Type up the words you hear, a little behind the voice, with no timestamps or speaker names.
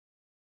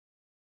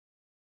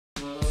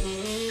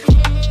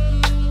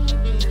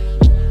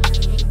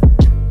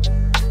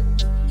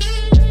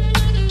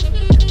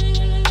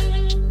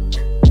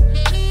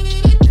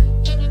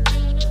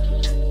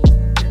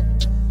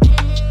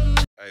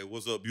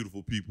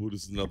people?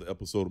 This is another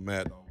episode of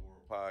Mad Dogg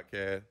World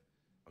podcast.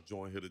 I'm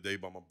joined here today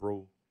by my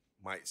bro,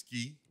 Mike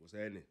Ski. What's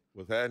happening?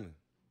 What's happening?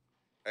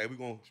 Hey, we're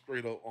gonna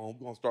straight up. We're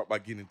gonna start by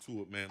getting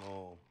into it, man.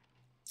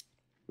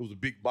 It was a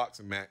big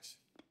boxing match.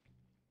 I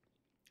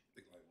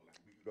think like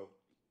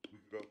a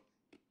week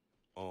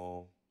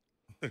ago.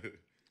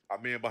 Our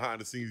man behind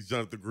the scenes,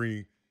 Jonathan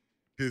Green,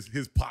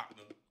 his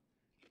partner,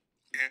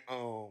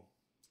 and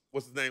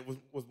what's his name?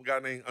 What's my guy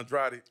name?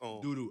 Andrade.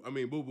 Boo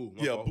Boo.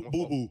 Yeah,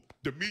 Boo Boo.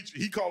 Dimitri.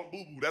 He called him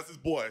Boo Boo. That's his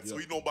boy. So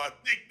he know about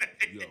his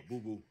nickname. Yeah,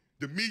 Boo Boo.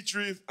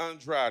 Demetrius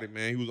Andrade,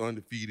 man. He was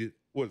undefeated.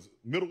 What is it?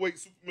 Middleweight,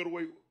 super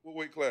middleweight? What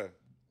weight class?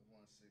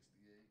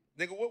 168.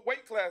 Nigga, what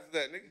weight class is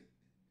that, nigga?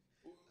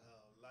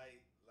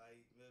 Light,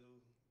 middle.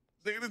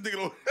 Nigga, this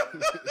nigga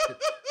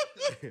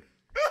don't.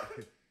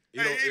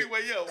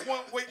 Anyway, yeah,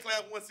 one weight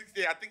class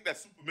 168. I think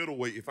that's super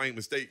middleweight, if I ain't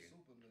mistaken.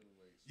 Super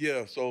middleweight.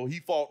 Yeah, so he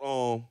fought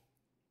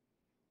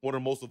one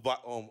of the most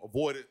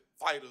avoided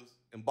fighters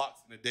in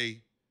boxing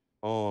today,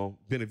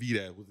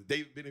 Benavidez. Was it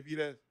David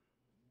Benavidez?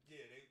 Yeah,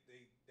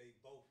 they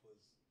both was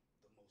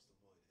the most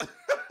avoided.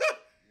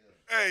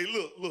 Hey,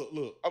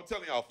 look. I'm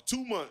telling y'all, for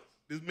 2 months,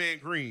 this man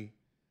Green,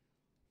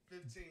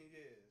 15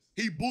 years.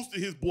 he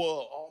boosted his boy.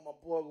 Oh, my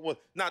boy was.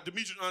 Now,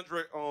 Demetrius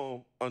Andrade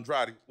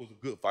was a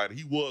good fighter.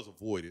 He was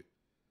avoided.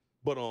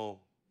 But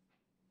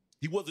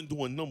he wasn't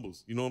doing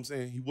numbers. You know what I'm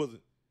saying?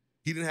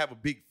 He didn't have a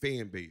big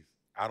fan base.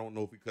 I don't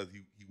know if because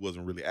he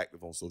wasn't really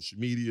active on social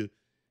media.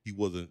 He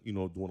wasn't,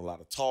 doing a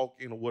lot of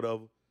talking or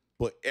whatever.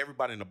 But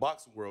everybody in the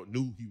boxing world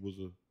knew he was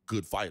a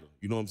good fighter.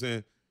 You know what I'm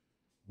saying?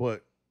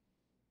 But,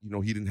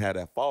 he didn't have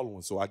that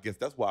following. So I guess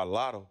that's why a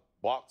lot of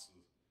boxers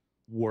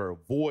were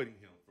avoiding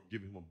him from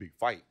giving him a big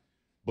fight.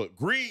 But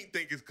Green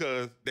think it's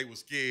because they were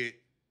scared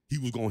he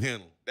was going to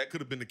handle him. That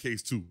could have been the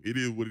case too. It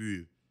is what it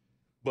is.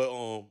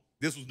 But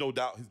this was no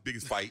doubt his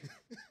biggest fight.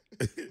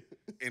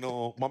 And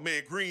my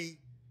man Green,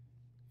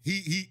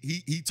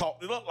 he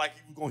talked it up like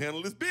he was gonna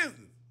handle his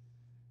business.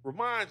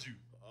 Remind you.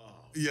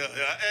 Oh, yeah.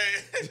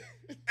 Hey,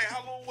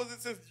 how long was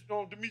it since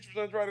Demetrius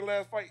Andrade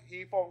last fight? He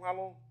ain't fought in how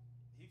long?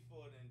 He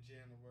fought in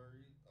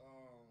January.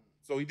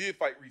 So he did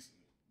fight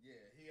recently. Yeah,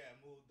 he had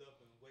moved up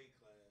in weight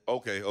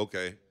class.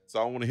 Okay.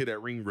 So I want to hear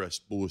that ring rush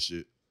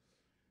bullshit.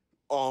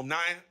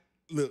 Now,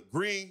 look,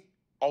 Green,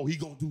 he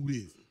gonna do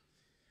this.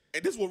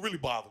 And this is what really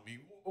bothered me.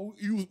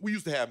 We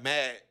used to have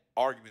mad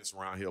arguments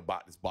around here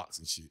about this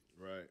boxing shit.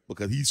 right.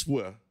 Because he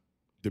swear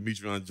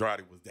Demetrius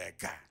Andrade was that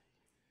guy.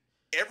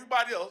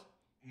 Everybody else,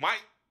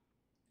 Mike,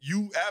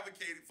 you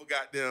advocated for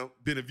goddamn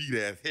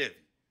Benavidez heavy.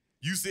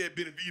 You said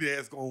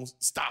Benavidez gonna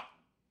stop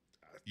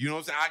him. You know what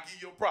I'm saying? I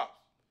give you your props.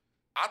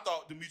 I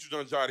thought Demetrius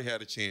Andrade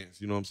had a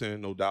chance, you know what I'm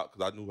saying? No doubt,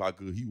 because I knew how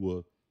good he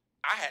was.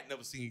 I had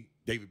never seen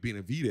David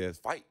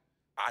Benavidez fight.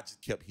 I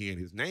just kept hearing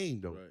his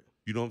name, though. Right.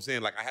 You know what I'm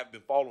saying? Like, I haven't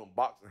been following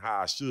boxing how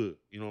I should,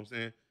 you know what I'm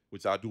saying?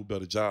 Which I do a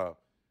better job.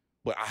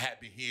 But I had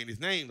been hearing his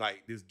name,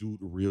 like, this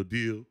dude, the real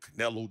deal.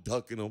 Canelo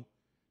ducking him.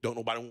 Don't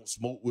nobody want to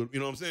smoke with him, you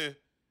know what I'm saying?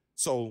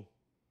 So,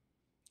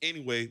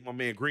 anyway, my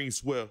man Green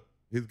swear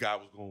his guy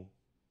was going to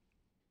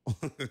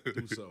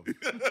Do so.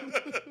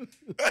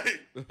 Hey,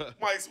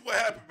 Mike, so what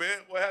happened, man?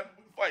 What happened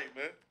with the fight,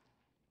 man?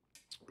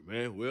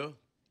 Man, well,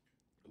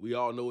 we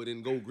all know it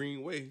didn't go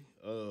Green way.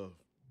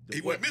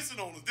 He went missing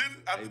on us, didn't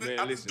he? After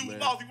the listen, dude man.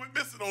 lost, he went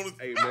missing on us.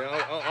 Hey, man,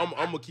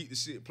 I'm going to keep the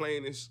shit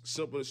plain and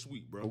simple and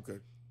sweet, bro. Okay.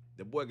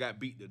 The boy got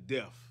beat to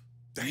death.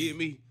 Damn. You hear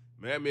me?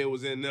 Man, that man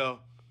was in there.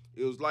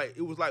 It was like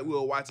we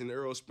were watching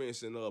Earl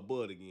Spence and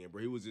Bud again,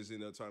 bro. He was just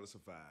in there trying to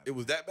survive. It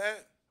was that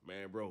bad?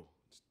 Man, bro,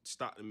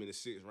 stopped him in the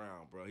 6th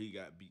round, bro. He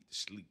got beat to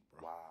sleep,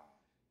 bro. Wow.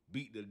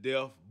 Beat to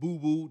death.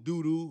 Boo-boo,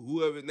 doo-doo,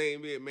 whoever his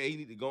name is, man, he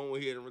need to go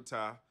ahead and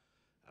retire.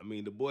 I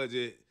mean, the boy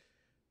just...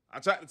 I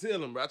tried to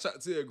tell him, bro. I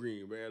tried to tell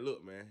Green, man,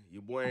 look, man,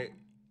 your boy ain't...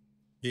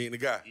 He ain't the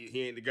guy.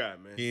 He ain't the guy,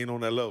 man. He ain't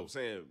on that level. I'm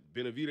saying,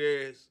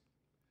 Benavidez...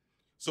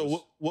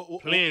 So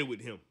what playing with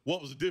him. What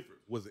was the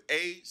difference? Was it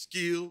age,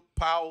 skill,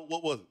 power?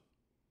 What was it?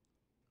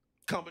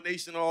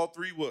 Combination of all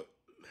three? What?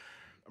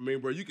 I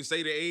mean, bro, you can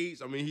say the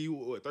age. I mean, he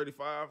was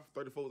 34,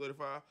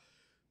 35,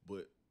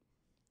 but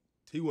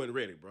he wasn't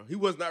ready, bro. He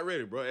was not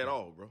ready, bro, at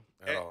all, bro.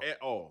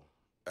 At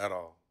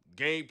all.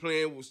 Game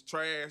plan was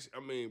trash. I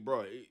mean,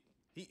 bro,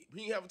 he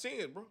didn't have a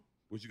chance, bro.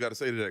 What you got to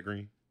say to that,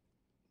 Green?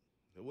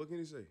 What can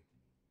he say?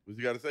 What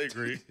you got to say,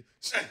 Green?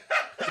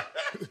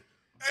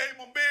 Hey,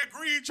 my man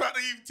Green tried to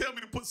even tell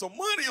me to put some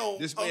money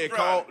on This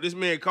Andrade.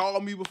 man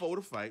called me before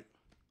the fight,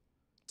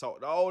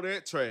 talked all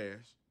that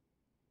trash,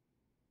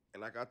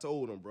 and like I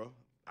told him, bro,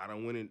 I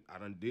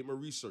done did my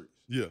research.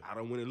 Yeah. I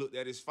done went and looked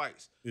at his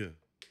fights. Yeah.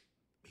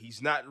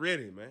 He's not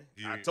ready, man.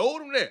 Yeah. I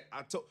told him that.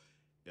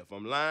 If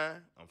I'm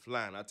lying, I'm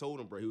flying. I told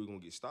him, bro, he was gonna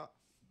get stopped.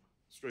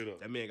 Straight up.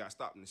 That man got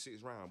stopped in the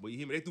 6th round. But you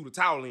hear me? They threw the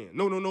towel in.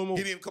 No more.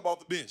 He didn't even come off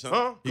the bench, huh?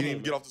 Huh? He didn't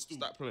even get off the stool.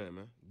 Stop playing,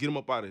 man. Get him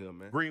up out of here,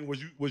 man. Green,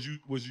 was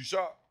you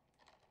shocked?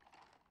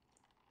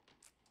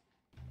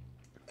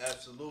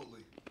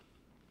 Absolutely.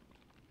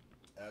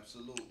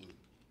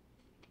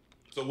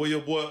 So where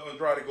your boy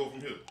Andrade go from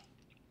here?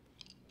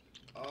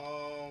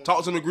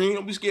 Talk to the Green.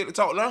 Don't be scared to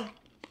talk now.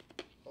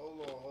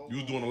 Hold on. You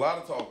was doing a lot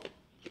of talking.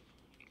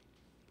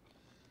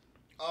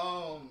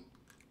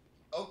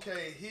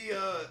 Okay, he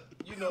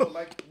you know,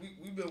 like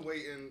we've been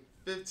waiting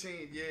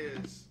 15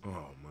 years.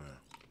 Oh man.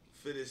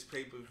 For this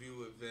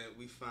pay-per-view event,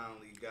 we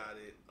finally got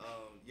it.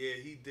 Yeah,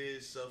 he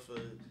did suffer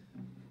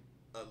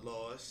a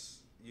loss.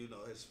 You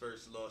know, his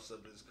first loss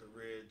of his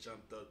career,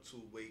 jumped up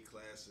 2 weight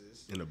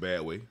classes. In a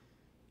bad way.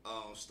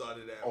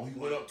 Started at he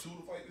went up 2 to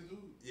fight this dude?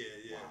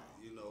 Yeah. Wow.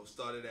 You know,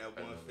 started at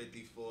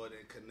 154,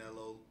 then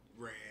Canelo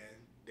ran.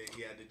 Then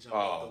he had to jump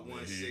up to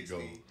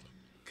 160.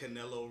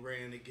 Canelo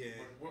ran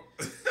again.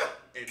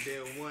 And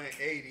then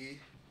 180,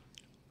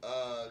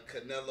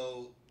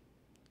 Canelo...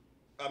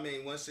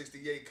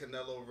 168,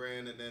 Canelo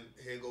ran, and then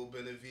here go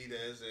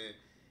Benavidez, and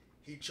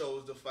he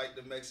chose to fight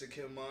the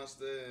Mexican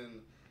Monster,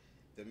 and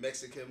the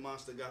Mexican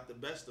Monster got the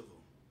best of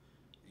him.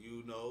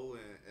 You know,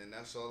 and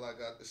that's all I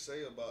got to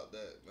say about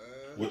that,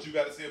 man. What you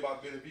got to say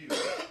about Benavidez?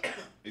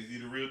 Is he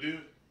the real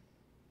deal?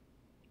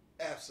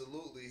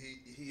 Absolutely.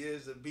 He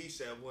is a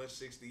beast at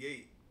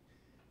 168.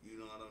 You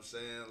know what I'm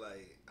saying?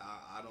 Like,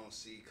 I don't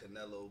see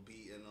Canelo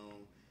beating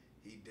him.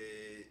 He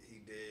did.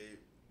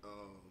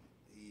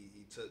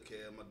 He took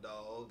care of my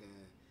dog,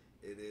 and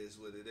it is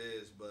what it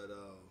is. But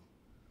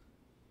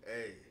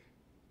hey,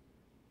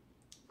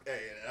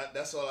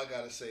 that's all I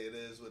gotta say. It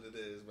is what it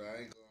is, man.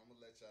 I'm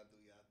gonna let y'all do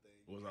y'all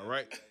thing. Was I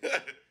right?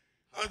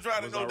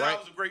 Andrade, no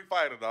doubt, was a great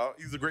fighter, dog.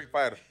 He's a great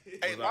fighter.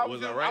 Hey, I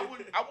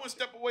wouldn't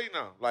step away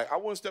now. Like, I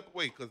wouldn't step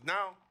away because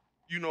now,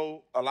 you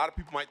know, a lot of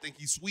people might think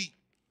he's sweet,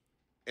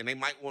 and they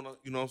might want to,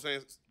 you know what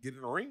I'm saying, get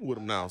in the ring with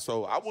him now.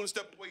 So I wouldn't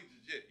step away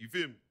just yet. You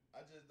feel me? I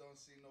just don't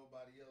see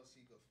nobody else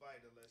he could fight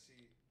unless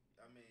he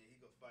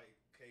could fight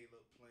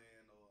Caleb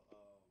Plant or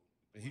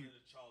one of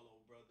the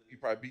Charlo brothers. He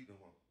probably beat them,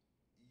 huh?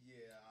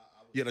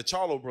 Yeah, the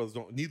Charlo brothers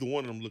don't. Neither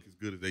one of them look as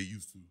good as they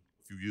used to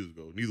a few years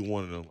ago. Neither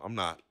one of them. I'm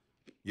not.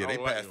 Yeah, they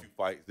passed a few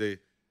fights. They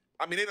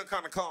done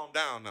kind of calmed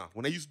down now.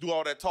 When they used to do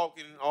all that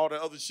talking, all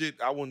that other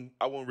shit, I wasn't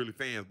really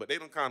fans. But they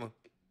done kind of,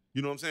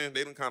 you know what I'm saying?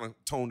 They done kind of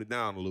toned it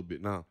down a little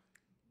bit now.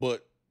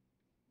 But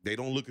they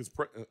don't look as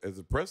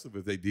impressive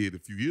as they did a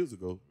few years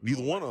ago.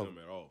 Neither one of them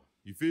at all.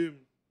 You feel me?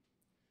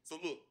 So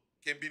look,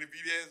 can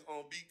Benavidez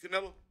beat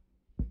Canelo?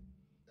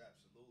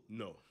 Absolutely.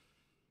 No,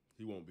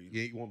 he won't beat him.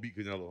 Yeah, he won't beat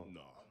Canelo.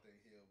 No. I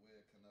think he'll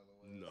wear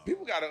Canelo. No.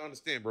 People gotta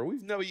understand, bro.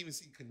 We've never even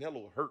seen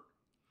Canelo hurt.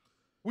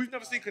 We've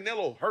never seen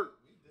Canelo hurt.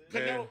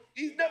 Canelo,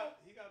 he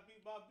got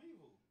beat by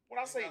Beaver. When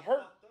I say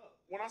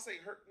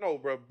hurt, no,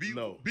 bro.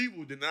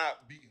 Beaver did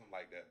not beat him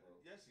like that, bro.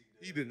 Yes, he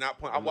did. He did not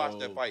punch. I watched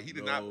that fight. He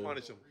did not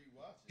punish him.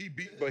 He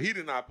beat, but he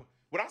did not.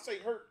 When I say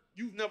hurt,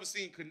 you've never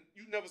seen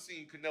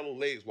Canelo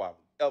legs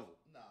wobble ever.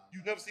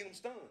 You've never seen him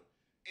stunned,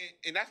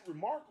 and that's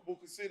remarkable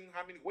considering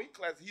how many weight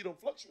classes he don't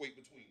fluctuate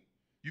between.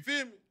 You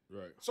feel me?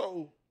 Right.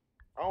 So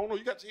I don't know.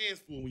 You got your hands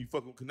full when you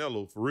fuck with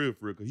Canelo for real,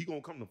 because he gonna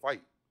come to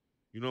fight.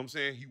 You know what I'm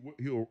saying? He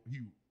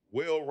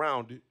well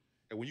rounded,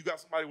 and when you got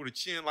somebody with a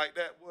chin like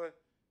that, boy,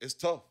 it's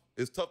tough.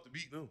 It's tough to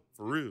beat them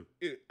for real.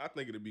 I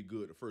think it'll be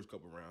good the first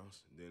couple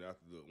rounds. Then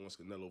once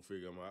Canelo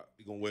figure him out,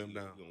 he gonna wear him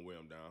down.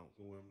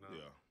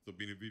 Yeah. So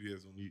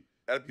Benavidez on you.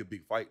 That'd be a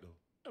big fight though.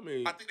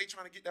 I think they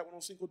trying to get that one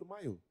on Cinco de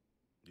Mayo.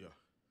 Yeah.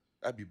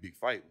 That'd be a big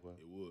fight, boy.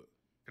 It would.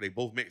 Cause they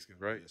both Mexicans,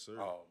 right? Yes, sir.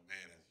 Oh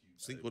man, that's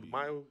huge. Cinco de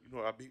Mayo. You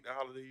know how big that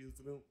holiday is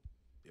to them.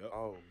 Yep.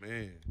 Oh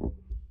man.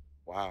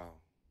 Wow.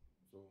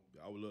 So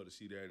I would love to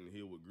see that and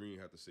hear what Green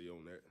have to say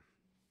on that.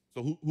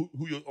 So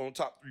who you're on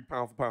top 3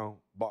 pound for pound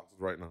boxers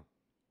right now?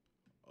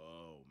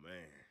 Oh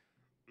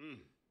man.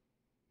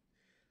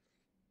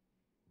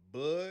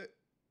 Bud.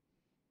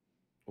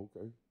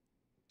 Okay.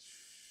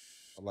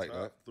 I like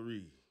top that.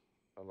 3.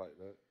 I like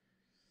that.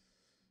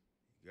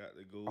 Got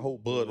to go. I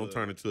hope Bud don't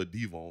turn into a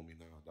diva on me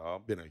now,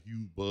 dog. I've been a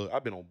huge Bud.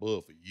 I've been on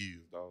Bud for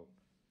years, dog.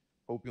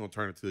 Hope he don't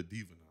turn into a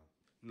diva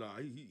now. Nah,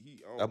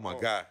 he that's my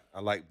guy. I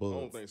like Bud. I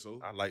don't think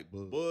so. I like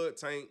Bud. Bud,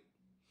 Tank.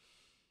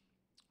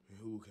 And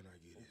who can I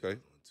get okay.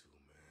 on to,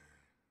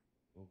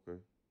 man?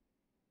 Okay.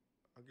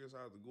 I guess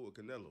I have to go with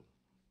Canelo.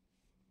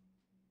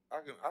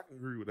 I can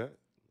agree with that.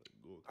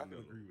 I can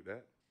agree with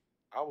that.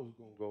 I was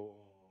gonna go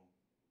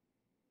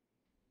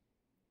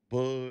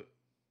Bud.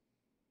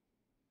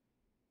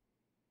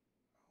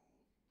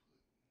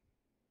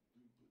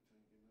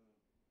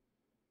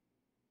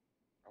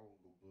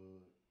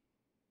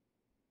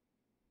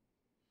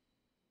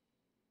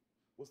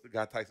 What's the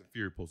guy Tyson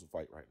Fury supposed to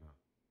fight right now?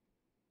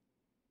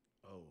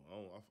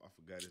 Oh, I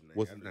forgot his name.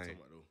 What's his name?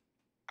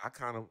 I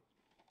kind of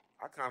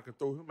can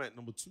throw him at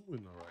number 2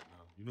 in there right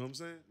now. You know what I'm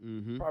saying?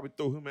 Mm-hmm. Probably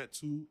throw him at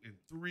 2 and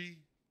 3.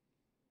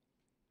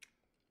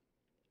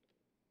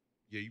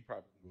 Yeah, you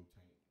probably can go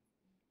Tank.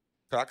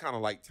 Cause I kind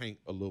of like Tank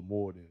a little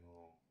more than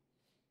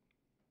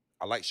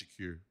I like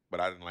Shakir, but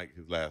I didn't like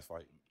his last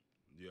fight.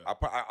 Yeah, I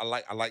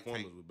like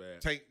Tank. Was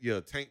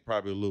bad. Tank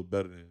probably a little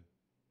better than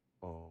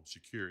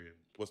Shakir and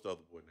what's the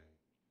other boy name?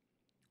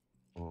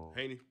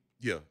 Haney.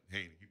 Yeah,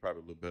 Haney. He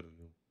probably a little better than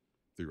them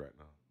 3 right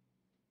now.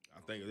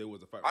 I think there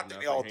was a fight. I think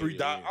they all 3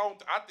 died.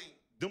 I think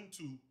them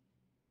 2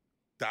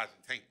 dodging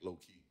Tank low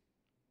key.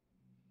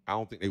 I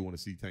don't think they want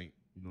to see Tank.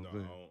 You know what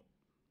I'm saying?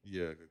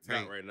 Yeah,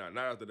 Tank not right now.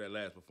 Not after that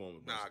last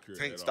performance. Nah,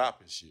 Tank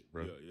stopping shit,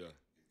 bro.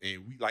 Yeah.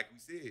 And we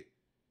said,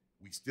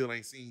 we still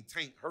ain't seen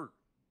Tank hurt.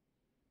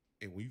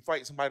 And when you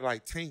fight somebody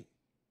like Tank,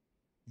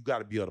 you got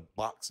to be able to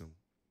box him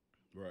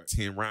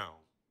 10 rounds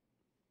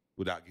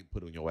without getting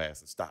put on your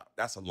ass and stop.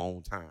 That's a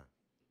long time.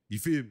 You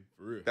feel me?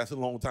 For real. That's a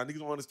long time. Niggas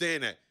don't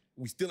understand that.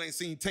 We still ain't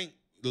seen Tank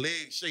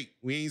leg shake.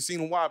 We ain't seen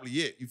him wobbly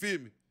yet. You feel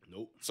me?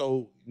 Nope.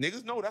 So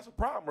niggas know that's a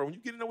problem, bro. When you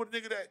get in there with a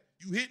nigga that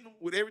you hitting them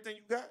with everything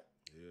you got,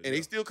 and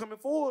they still coming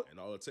forward, and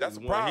all it takes that's is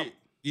a one problem. hit.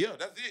 Yeah,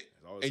 that's it.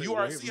 And you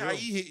already see how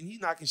he hitting. He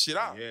knocking shit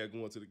out. Yeah,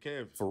 going to the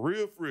canvas. For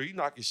real, he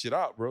knocking shit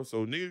out, bro.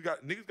 So niggas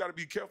got to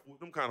be careful with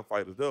them kind of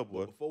fighters, though,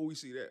 boy. But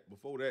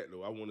before that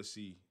though,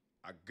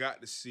 I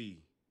got to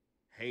see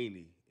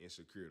Haney and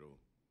Shakir though.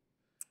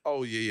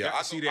 Oh yeah.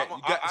 I see that.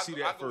 You got to see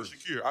that first.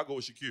 I go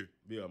with Shakir.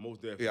 Yeah,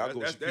 most definitely. Yeah,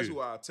 that's who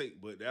I'll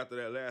take. But after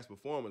that last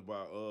performance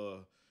by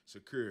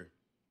Shakir.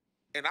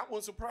 And I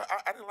wasn't surprised.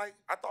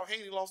 I thought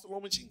Haney lost to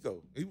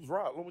Lomachenko. He was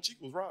robbed.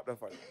 Lomachenko was robbed that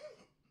fight.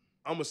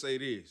 I'm gonna say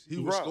this. He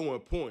was scoring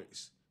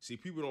points. See,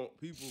 people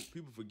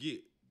forget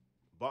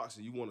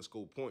boxing, you want to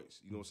score points.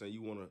 You know what I'm saying?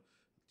 You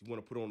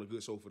wanna put on a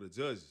good show for the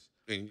judges.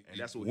 And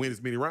that's what win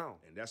as many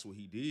rounds. And that's what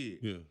he did.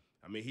 Yeah.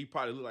 I mean, he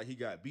probably looked like he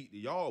got beat to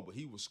y'all, but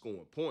he was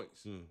scoring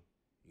points. Mm.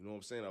 You know what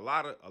I'm saying? A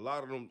lot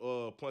of them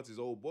punches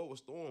old boy was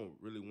throwing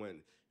really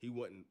it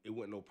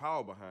wasn't no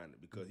power behind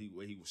it because he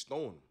was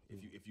throwing them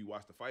if you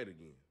watch the fight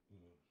again.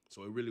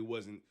 So it really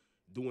wasn't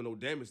doing no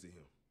damage to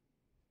him.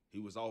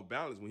 He was off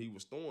balance when he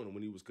was throwing and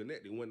when he was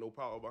connected. There wasn't no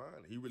power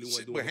behind it. He really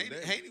wasn't doing no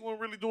damage. Haney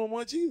wasn't really doing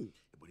much either.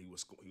 But he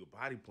was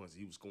body punching.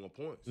 He was scoring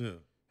points. Yeah.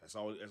 That's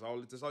all you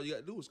got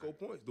to do is score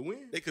points to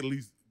win. They could at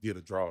least get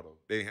a draw though.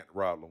 They ain't had to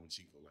rob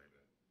Lomachenko like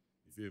that.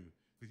 You feel me?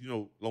 Because you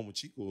know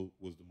Lomachenko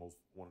was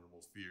one of the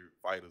most feared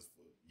fighters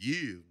for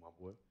years, my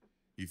boy.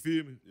 You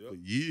feel me? Yep. For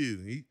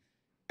years.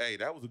 And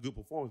that was a good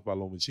performance by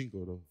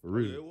Lomachenko though, for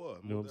real. Yeah, it was.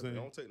 You know what I'm saying?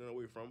 Don't take nothing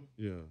away from him.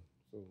 Yeah.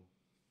 So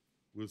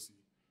we'll see.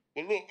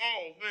 But look,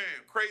 oh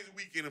man, crazy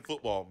weekend in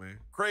football, man.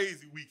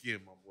 Crazy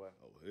weekend, my boy.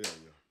 Oh hell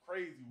yeah.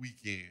 Crazy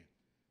weekend.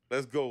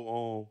 Let's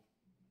go.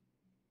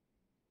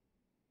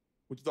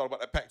 What you thought about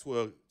that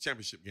Pac-12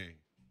 championship game?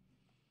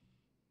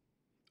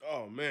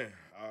 Oh man,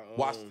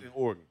 Washington,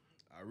 Oregon.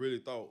 I really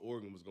thought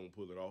Oregon was gonna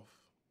pull it off.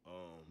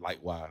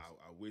 Likewise,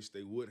 I wish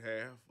they would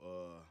have.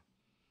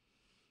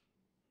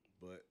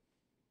 But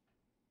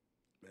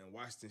man,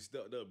 Washington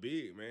stepped up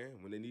big, man.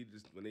 When they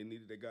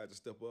needed that guy to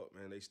step up,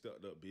 man, they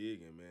stepped up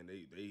big, and man,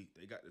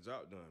 they got the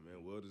job done,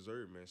 man. Well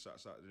deserved, man.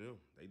 Shots out to them.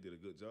 They did a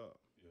good job.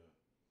 Yeah,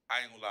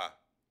 I ain't gonna lie.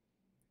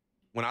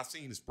 When I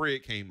seen the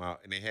spread came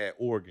out and they had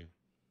Oregon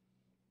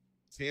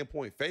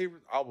 10-point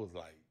favorites, I was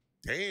like,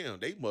 damn,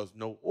 they must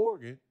know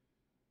Oregon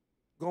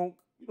gonna,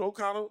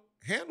 kind of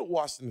handle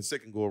Washington the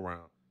second go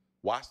around.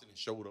 Washington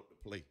showed up to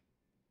play.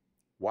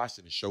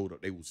 Washington showed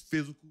up. They was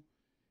physical,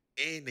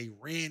 and they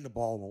ran the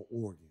ball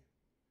on Oregon.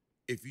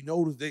 If you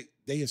notice,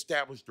 they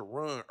established the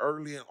run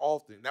early and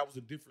often. That was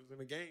the difference in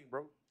the game,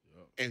 bro.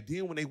 Yeah. And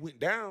then when they went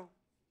down,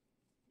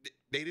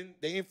 they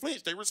didn't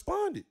flinch. They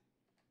responded.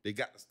 They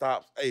got the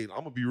stops. Hey, I'm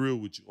gonna be real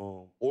with you.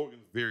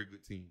 Oregon's a very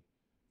good team.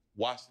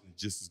 Washington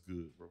just as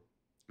good, bro.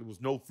 It was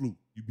no fluke.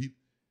 You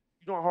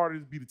know how hard it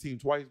is to beat a team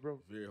twice, bro?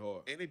 Very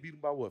hard. And they beat them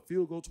by what?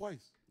 Field goal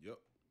twice. Yep.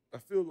 A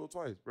field goal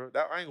twice, bro.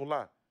 I ain't gonna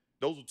lie.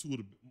 Those are two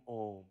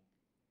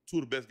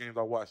of the best games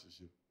I watched this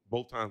year.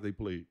 Both times they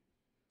played.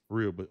 For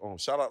real. But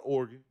shout out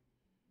Oregon.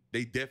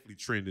 They definitely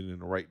trending in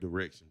the right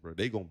direction, bro.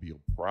 They gonna be a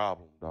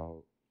problem,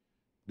 dog.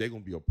 They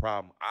gonna be a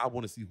problem. I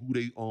want to see who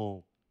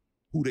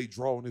they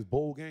draw in this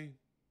bowl game.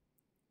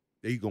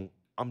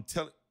 I'm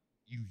telling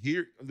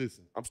you,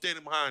 listen, I'm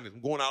standing behind this.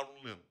 I'm going out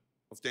on a limb.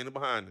 I'm standing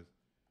behind this.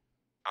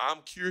 I'm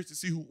curious to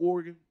see who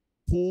Oregon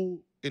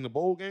pull in the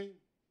bowl game.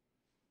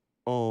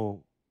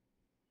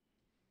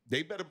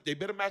 They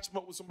better match them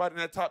up with somebody in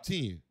that top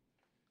 10.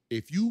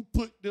 If you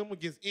put them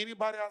against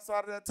anybody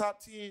outside of that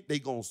top 10, they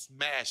gonna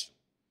smash them.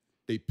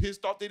 They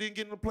pissed off they didn't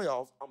get in the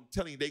playoffs. I'm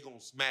telling you, they gonna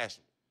smash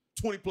them.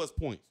 20+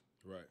 points.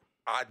 Right.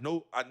 I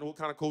know what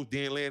kind of coach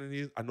Dan Lannon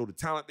is. I know the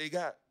talent they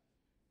got.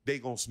 They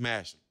gonna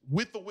smash them.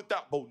 With or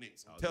without Bo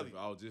Nix. I'm telling you.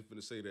 I was just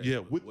gonna say that. Yeah,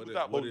 with or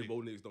without Bo Nix.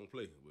 Bo Nix don't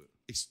play? But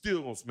it's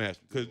still gonna smash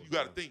them. Because you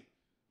gotta think,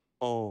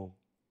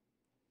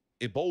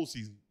 in bowl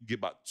season, you get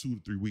about 2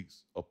 to 3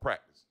 weeks of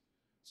practice.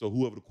 So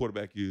whoever the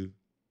quarterback is,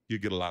 he'll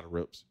get a lot of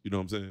reps. You know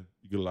what I'm saying?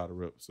 You get a lot of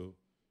reps. So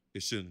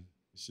it shouldn't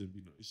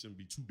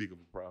be too big of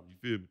a problem. You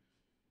feel me?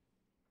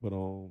 But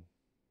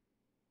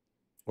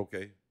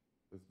okay.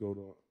 Let's go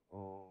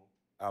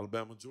to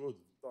Alabama, Georgia.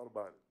 Thought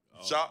about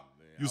it. Shocked?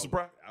 Man, you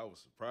surprised? I was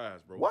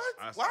surprised, bro. What?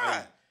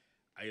 Why?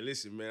 Hey,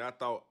 listen, man. I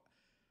thought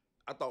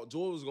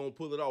Georgia was gonna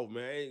pull it off,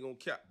 man. I ain't gonna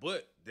cap.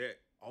 But that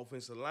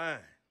offensive line,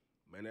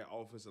 man,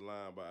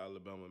 by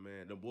Alabama,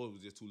 man, them boys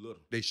was just too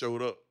little. They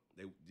showed up.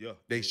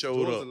 They showed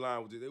Georgia up.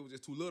 Line they were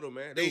just too little,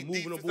 man. They were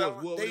moving the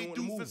boys well. Their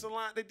defensive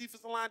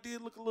line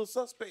did look a little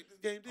suspect this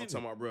game, didn't it? I'm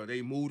talking about, bro.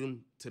 They moved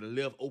them to the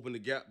left, opened the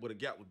gap, but the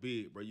gap was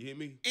big, bro. You hear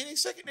me? And their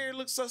secondary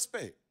looked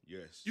suspect.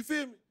 Yes. You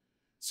feel me?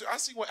 So I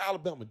see what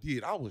Alabama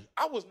did. I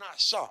was not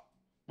shocked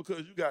because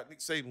you got Nick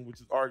Saban,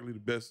 which is arguably the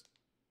best,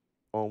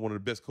 one of the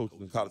best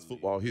coaches in college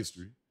football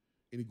history.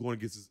 and he going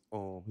against his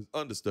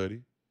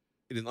understudy.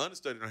 And his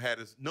understudy done had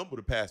his number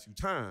the past few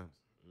times.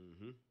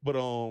 Mm-hmm. But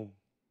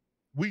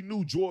we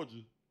knew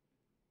Georgia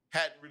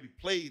hadn't really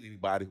played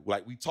anybody.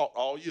 Like we talked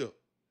all year.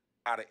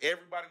 Out of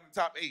everybody in the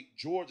top 8,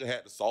 Georgia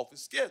had the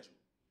softest schedule.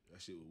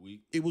 That shit was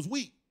weak. It was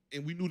weak.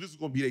 And we knew this was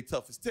going to be their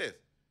toughest test.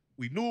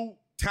 We knew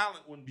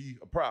talent wouldn't be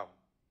a problem.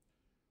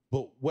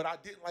 But what I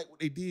didn't like what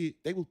they did,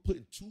 they was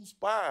putting 2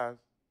 spies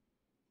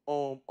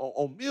on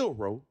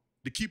Milrow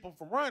to keep them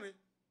from running.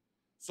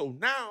 So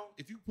now,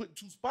 if you put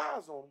 2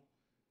 spies on them,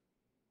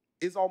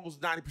 it's almost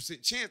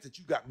 90% chance that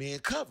you got man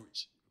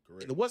coverage.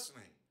 Correct. And what's the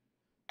name?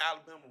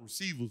 Alabama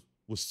receivers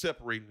was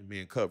separating the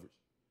man coverage.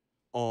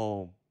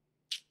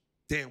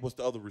 What's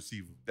the other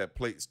receiver that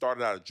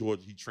started out of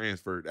Georgia? He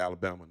transferred to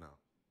Alabama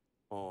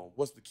now.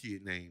 What's the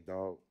kid name,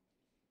 dog?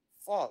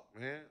 Fuck,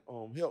 man.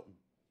 Help me.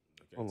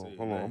 Hold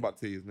on. I'm about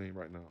to tell you his name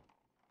right now.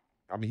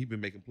 I mean, he been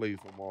making plays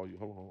for him all year.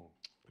 Hold on.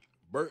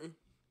 Burton.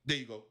 There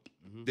you go.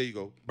 Mm-hmm. There you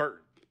go.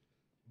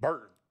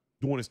 Burton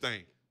doing his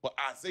thing. But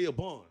Isaiah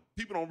Bond,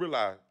 people don't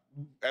realize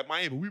at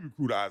Miami we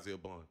recruited Isaiah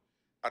Bond.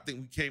 I think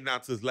we came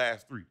down to his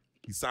last 3.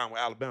 He signed with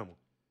Alabama.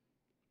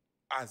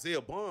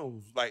 Isaiah Bond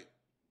was like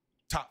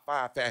top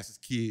 5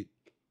 fastest kid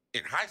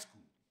in high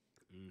school.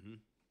 Mm-hmm.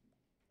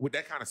 With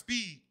that kind of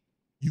speed,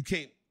 you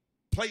can't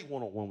play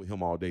one-on-one with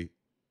him all day.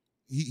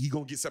 He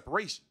gonna get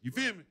separation. You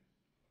feel me?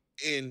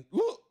 And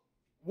look,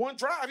 one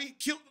drive, he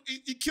killed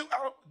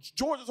out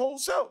Georgia's whole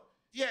self.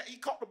 Yeah, he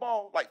caught the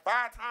ball like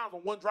 5 times on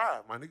one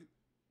drive, my nigga.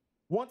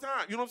 One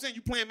time. You know what I'm saying?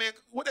 You playing, man,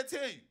 what'd that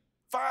tell you?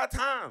 5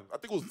 times. I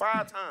think it was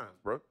 5 times,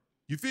 bro.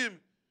 You feel me?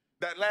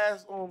 That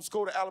last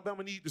score that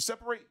Alabama needed to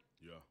separate.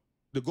 Yeah.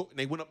 And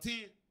they went up 10.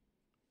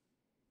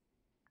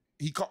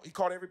 He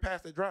caught every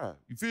pass they drive.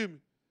 You feel me?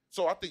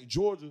 So I think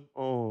Georgia,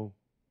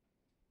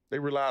 they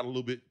relied a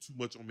little bit too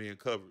much on man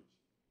coverage.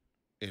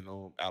 And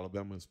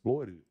Alabama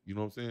exploited it. You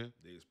know what I'm saying?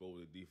 They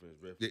exposed the defense.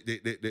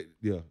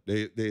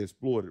 They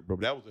exploited it, bro.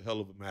 That was a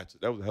hell of a matchup.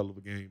 That was a hell of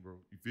a game, bro.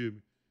 You feel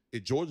me?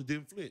 And Georgia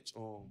didn't flinch.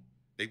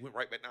 They went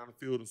right back down the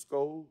field and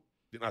scored.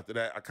 Then after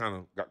that, I kind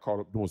of got caught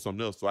up doing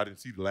something else, so I didn't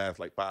see the last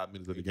like 5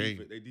 minutes of the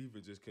game. They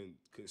defense just couldn't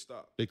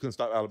stop. They couldn't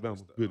stop Alabama.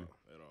 Really.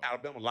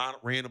 Alabama lined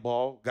up, ran the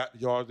ball, got the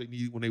yards they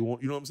needed when they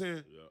want. You know what I'm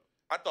saying? Yeah.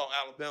 I thought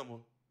Alabama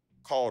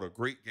called a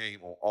great game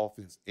on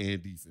offense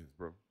and defense,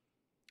 bro.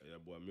 Yeah,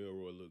 boy,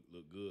 Milroy looked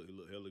good. He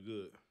looked hella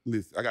good.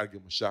 Listen, I got to give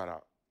him a shout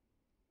out.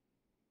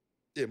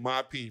 In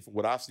my opinion, from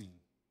what I've seen,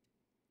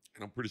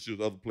 and I'm pretty sure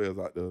there's other players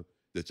out there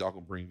that y'all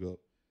can bring up,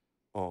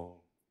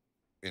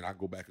 and I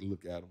go back and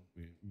look at them,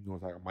 and you know,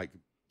 it's like I might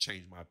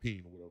change my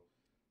opinion or whatever.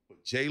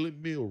 But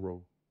Jalen Milroy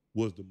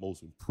was the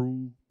most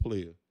improved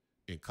player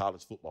in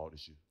college football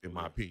this year, in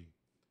my opinion.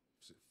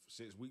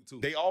 Since week 2.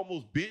 They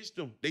almost benched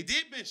him. They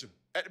did bench him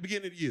at the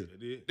beginning of the year.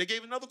 They did. They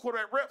gave another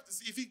quarterback reps to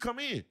see if he'd come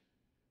in.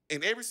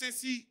 And ever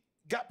since he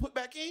got put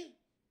back in,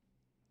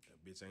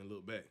 that bitch ain't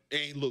look back.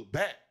 Ain't look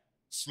back.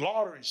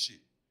 Slaughtering shit.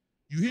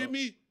 You hear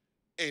me?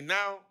 And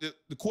now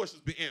the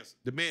question's been answered.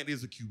 The man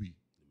is a QB.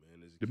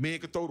 The man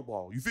can throw the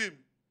ball. You feel me?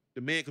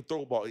 The man can throw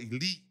the ball.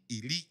 Elite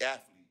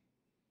athlete.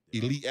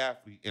 Yeah. Elite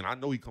athlete. And I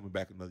know he coming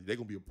back another year. They're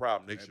going to be a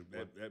problem next year,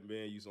 bro. That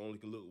man used to only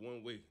can look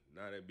one way.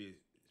 Now that bitch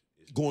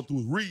is going through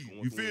his read.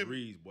 You feel me?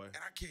 Reads, boy. And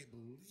I can't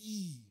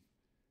believe.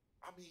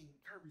 I mean,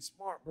 Kirby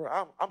Smart,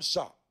 bro. I'm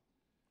shocked.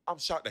 I'm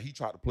shocked that he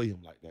tried to play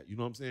him like that. You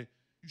know what I'm saying?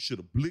 You should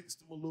have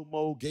blitzed him a little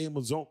more, gave him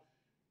a zone.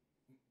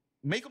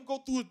 Make him go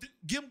through,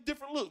 give him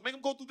different looks. Make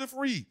him go through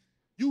different reads.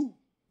 You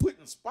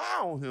putting a spy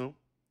on him.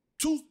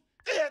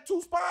 They had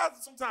 2 spies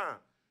sometimes.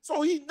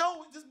 So he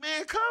know this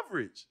man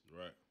coverage.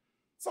 Right.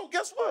 So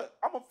guess what?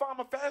 I'm going to find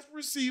my fast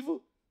receiver.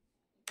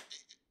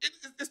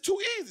 It's too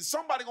easy.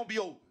 Somebody going to be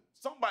open.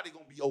 Somebody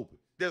going to be open.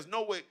 There's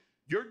no way.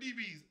 Your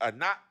DBs are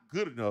not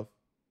good enough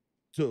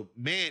to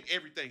man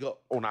everything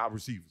up on our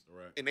receivers.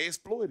 Right. And they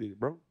exploited it,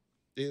 bro.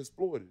 They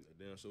exploited it.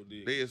 They damn so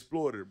did. They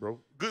exploited it, bro.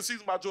 Good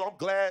season by Georgia. I'm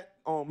glad,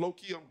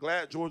 low-key, I'm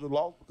glad Georgia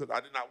lost because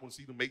I did not want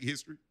to see them make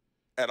history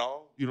at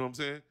all. You know what I'm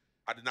saying?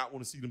 I did not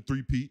want to see them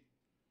three-peat.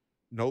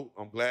 No,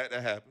 I'm glad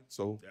that happened.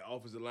 So that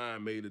offensive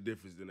line made a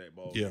difference in that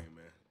ball game,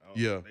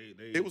 man.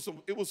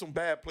 It was some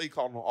bad play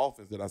calling on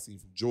offense that I seen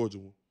from Georgia.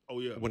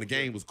 When the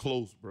game was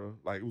close, bro.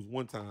 Like it was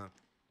one time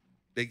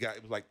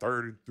it was like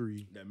 3rd and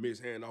 3. That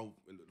missed handoff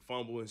and the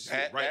fumble and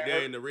shit right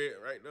there in the red,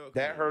 right there.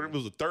 That hurt him. It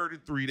was a 3rd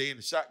and 3. They in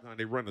the shotgun.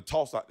 They run the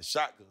toss out the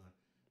shotgun.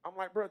 I'm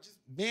like, bro, just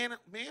man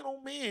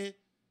on man,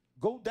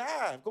 go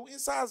dive, go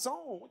inside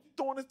zone. What you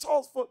doing this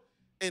toss for?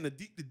 And the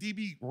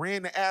DB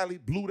ran the alley,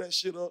 blew that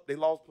shit up. They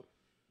lost.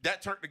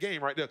 That turned the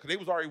game right there because they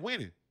was already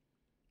winning.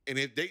 And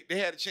if they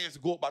had a chance to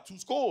go up by 2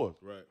 scores.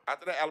 Right.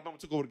 After that, Alabama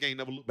took over the game,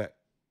 never looked back.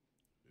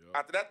 Yep.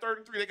 After that 3rd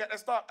and 3, they got that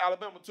stop.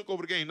 Alabama took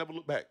over the game, never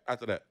looked back.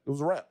 After that, it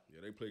was a wrap. Yeah,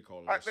 they play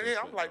calling.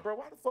 I'm like, bro,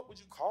 why the fuck would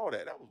you call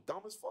that? That was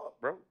dumb as fuck,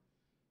 bro.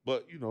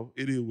 But, you know,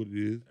 it is what it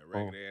is. That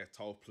ragged ass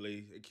toss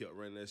play. They kept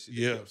running that shit.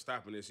 Yeah. They kept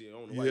stopping that shit. I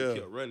don't know why they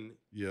kept running it.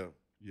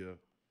 Yeah.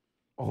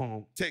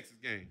 Texas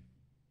game.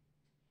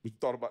 What you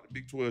thought about the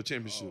Big 12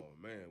 championship? Oh,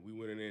 man. We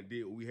went in there and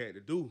did what we had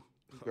to do.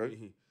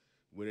 Okay.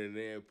 Went in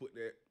there and put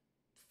that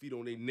feet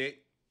on their neck.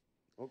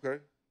 Okay.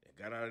 And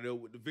got out of there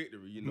with the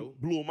victory, you know.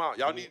 Blew them out.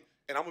 Y'all need,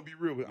 and I'm going to be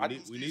real with you. I knew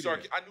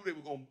they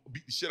were going to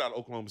beat the shit out of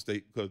Oklahoma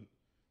State because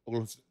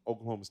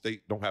Oklahoma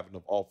State don't have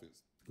enough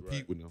offense to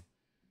compete with them.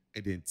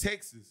 And then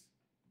Texas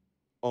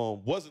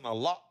wasn't a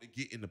lock to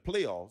get in the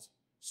playoffs,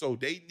 so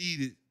they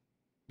needed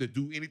to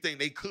do anything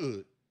they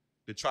could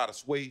to try to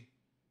sway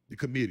the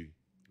committee.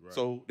 Right.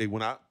 So they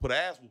went out, put an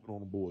ass whooping on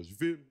the boys. You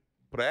feel me?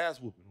 Put an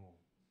ass whooping on them.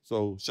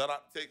 So shout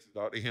out to Texas,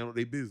 dog. They handled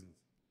their business.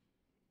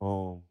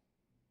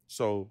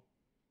 So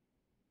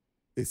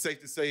it's safe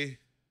to say,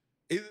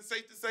 is it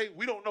safe to say?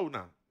 We don't know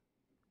now.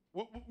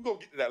 We're going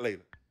to get to that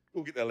later.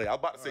 We'll get that later. I was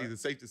about to say, is it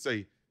safe to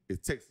say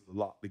it's Texas a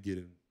lock to get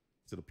into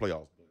the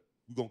playoffs? But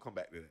we're going to come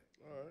back to that.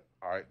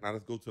 All right. Now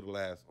let's go to the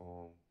last.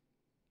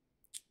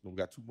 We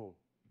got two more.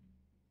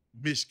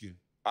 Michigan.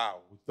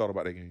 What you thought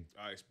about that game?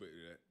 I expected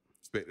that.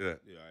 Expected that?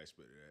 Yeah, I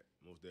expected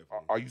that. Most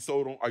definitely.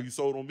 Are you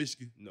sold on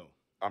Michigan? No.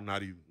 I'm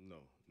not either. No,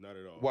 not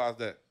at all. Why is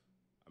that?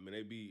 I mean,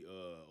 they beat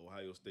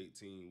Ohio State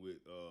team with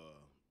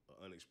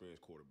an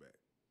unexperienced quarterback.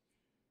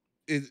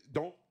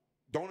 Don't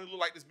it look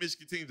like this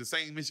Michigan team, the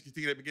same Michigan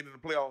team that beginning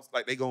of the playoffs?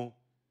 Like they gon'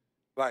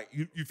 like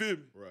you feel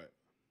me? Right.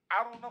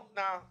 I don't know.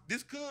 Now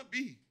this could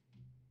be.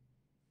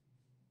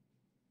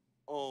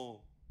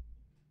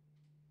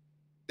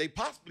 They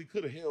possibly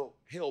could have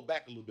held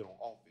back a little bit on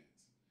offense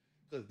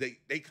because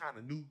they kind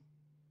of knew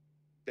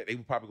that they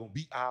were probably gonna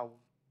beat Iowa,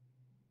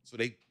 so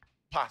they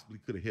possibly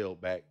could have held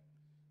back.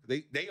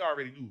 They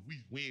already knew if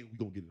we win, we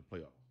gonna get in the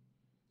playoffs.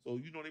 So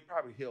they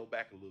probably held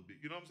back a little bit.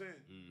 You know what I'm saying?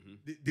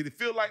 Mm-hmm. Did it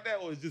feel like that,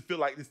 or does it just feel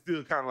like it's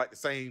still kind of like the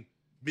same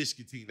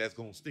Michigan team that's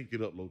gonna stink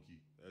it up low key?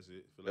 That's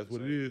it. That's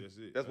what it is.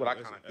 That's what I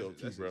kind of feel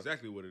too, bro. That's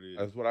exactly what it is.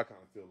 That's what I kind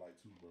of feel like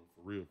too, bro.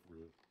 For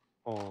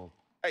real.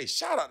 Hey,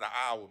 shout out to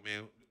Iowa,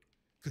 man.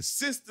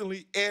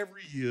 Consistently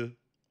every year,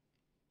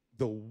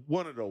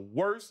 one of the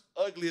worst,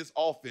 ugliest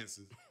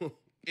offenses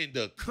in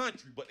the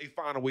country, but they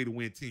find a way to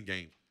win 10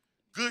 games.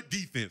 Good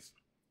defense.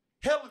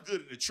 Hella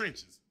good in the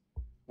trenches.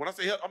 When I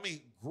say hell, I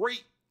mean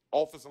great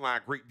offensive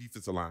line, great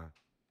defensive line.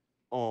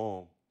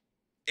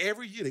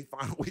 Every year they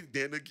find a way to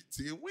get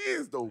 10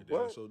 wins, though,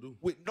 bro. So do.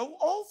 With no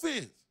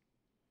offense.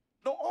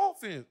 No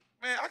offense.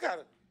 Man, I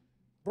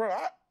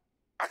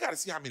gotta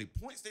see how many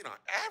points they done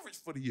average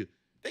for the year.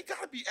 They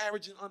gotta be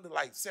averaging under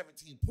like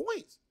 17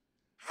 points.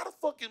 How the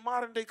fuck in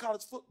modern day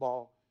college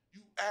football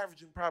you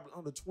averaging probably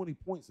under 20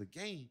 points a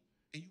game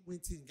and you win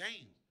 10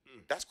 games?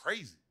 That's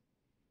crazy.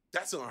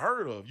 That's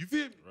unheard of. You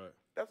feel me? Right.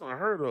 That's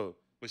unheard of.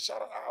 But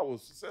shout out Iowa,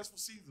 successful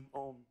season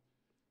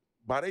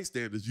by their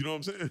standards. You know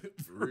what I'm saying?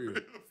 For real.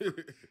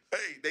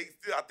 Hey,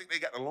 I think they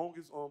got the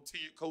longest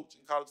tenured coach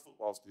in college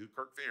football still,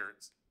 Kirk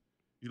Ferentz.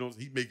 You know what I'm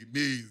saying? He making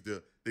millions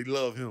there. They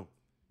love him.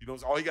 You know what I'm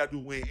saying? All he got to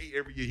do is win 8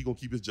 every year. He going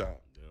to keep his job.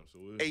 Yeah,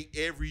 absolutely. 8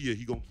 every year.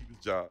 He going to keep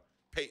his job.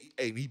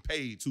 And he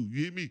paid too.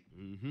 You hear me?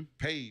 Mm-hmm.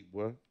 Paid,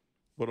 boy.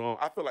 But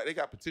I feel like they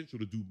got potential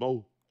to do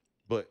more,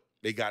 but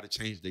they got to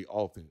change their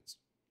offense.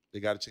 They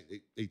got to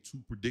change. They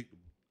too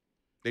predictable.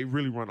 They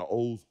really run an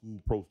old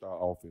school pro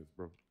style offense,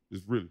 bro.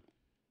 It's really,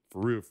 for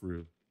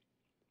real.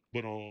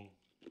 But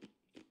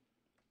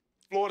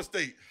Florida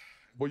State,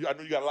 boy, I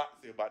know you got a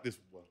lot to say about this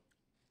one, boy.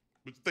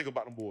 What you think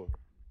about them boys?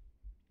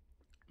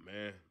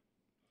 Man,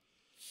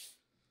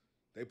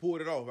 they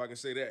pulled it off. I can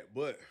say that,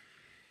 but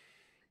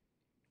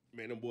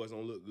man, them boys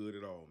don't look good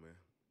at all, man.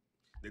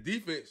 The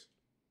defense,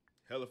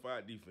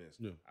 hellified defense.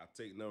 Yeah. I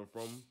take nothing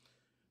from them.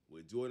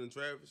 With Jordan and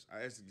Travis,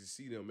 I actually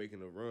see them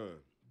making a run.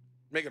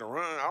 Making a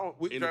run? I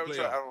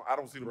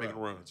don't see them making a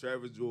run.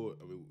 Travis Jordan,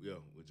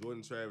 with Jordan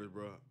and Travis,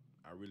 bro,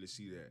 I really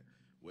see that.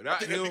 I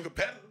think they'll be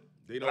competitive.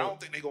 I don't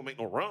think they're gonna make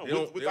no run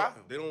without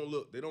him. They don't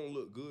look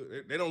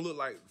good. They don't look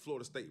like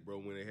Florida State, bro,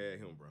 when they had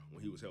him, bro,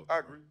 when he was healthy. I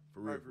agree. For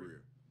real.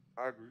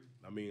 I agree.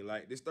 I mean,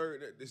 like this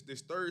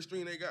third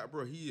string they got,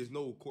 bro, he is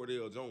no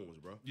Cordell Jones,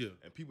 bro. Yeah.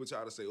 And people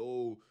try to say,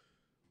 oh,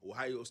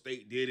 Ohio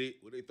State did it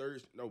with their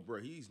third. No, bro,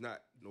 he's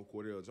not no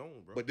Cordell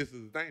Jones, bro. But this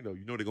is the thing, though.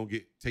 You know they're going to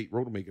get Tate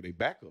Rodemaker, their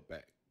backup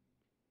back.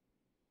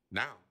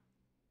 Now.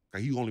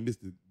 Because he only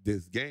missed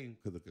this game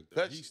because of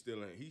concussion.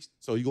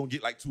 So you're going to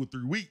get like 2 or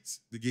 3 weeks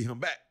to get him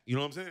back. You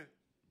know what I'm saying?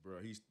 Bro,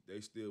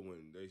 they still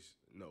win.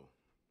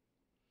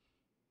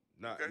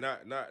 Not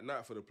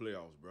for the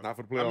playoffs, bro. Not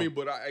for the playoffs. I mean,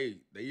 but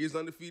they is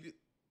undefeated.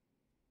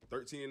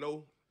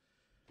 13-0.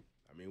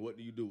 I mean, what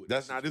do you do with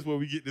this? This where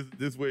we get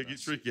this where it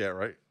gets tricky at,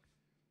 right?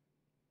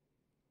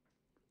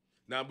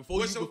 Now,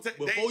 before you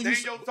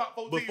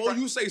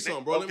say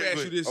something, bro, let me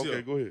ask you this here.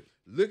 Okay, go ahead.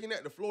 Looking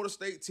at the Florida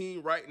State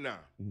team right now,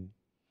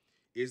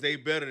 is they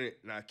better than,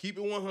 now keep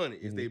it 100,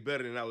 is they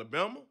better than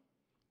Alabama?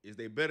 Is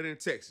they better than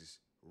Texas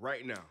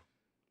right now?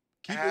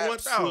 Keep it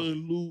 1,000.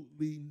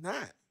 Absolutely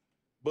not.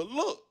 But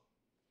look,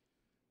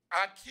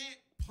 I can't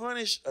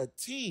punish a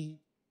team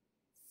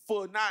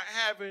for not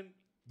having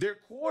their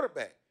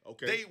quarterback.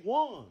 Okay. They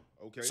won.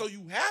 Okay. So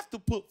you have to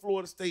put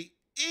Florida State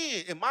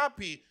in my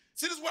opinion.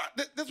 See, this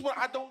is what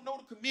I don't know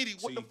the committee.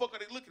 What the fuck are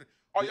they looking at?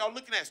 Are y'all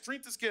looking at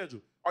strength of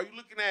schedule? Are you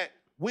looking at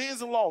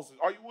wins and losses?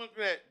 Are you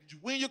looking at, did you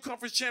win your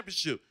conference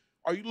championship?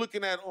 Are you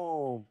looking at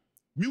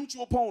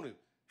mutual opponent?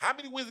 How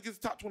many wins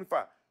against the top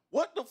 25?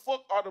 What the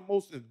fuck are the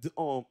most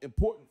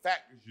important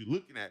factors you're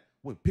looking at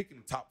when picking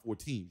the top 4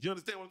 teams? You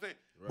understand what I'm saying?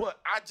 Right. But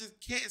I just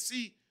can't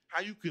see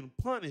how you can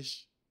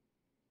punish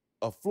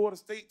a Florida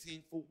State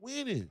team for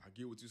winning. I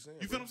get what you're saying.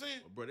 You feel what I'm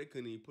saying? Bro, they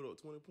couldn't even put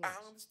up 20 points.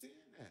 I understand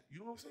that. You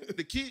know what I'm saying?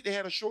 The kid, they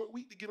had a short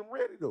week to get them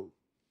ready, though.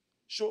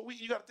 Short week,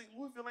 you got to think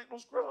Louisville ain't no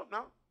scrub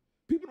now.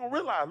 People don't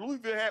realize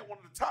Louisville had one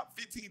of the top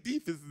 15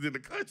 defenses in the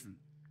country.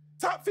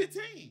 Top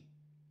 15.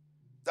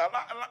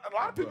 A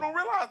lot of people don't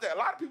realize that. A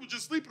lot of people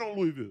just sleeping on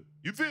Louisville.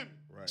 You feel me?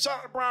 Right. Shout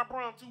out to Brian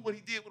Brown, too, what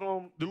he did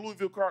with the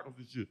Louisville Cardinals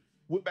this year.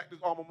 Went back to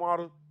his alma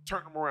mater,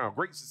 turned them around.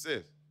 Great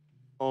success.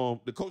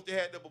 The coach they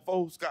had there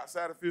before, Scott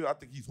Satterfield, I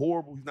think he's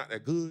horrible. He's not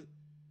that good.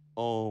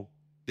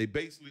 They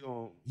basically,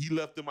 he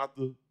left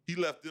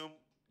them.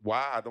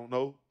 Why? I don't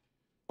know.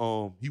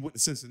 He went to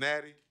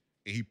Cincinnati,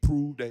 and he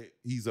proved that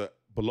he's a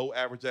below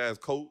average ass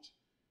coach.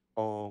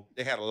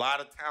 They had a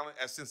lot of talent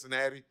at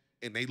Cincinnati,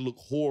 and they look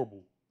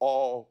horrible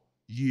all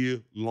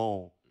year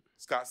long.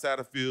 Scott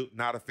Satterfield,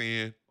 not a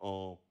fan.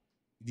 He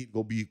need to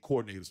go be a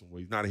coordinator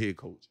somewhere. He's not a head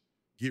coach.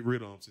 Get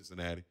rid of him,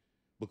 Cincinnati,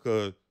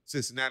 because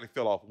Cincinnati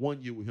fell off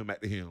 1 year with him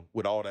at the helm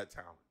with all that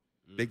talent.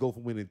 They go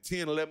from winning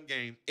 10, 11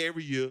 games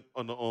every year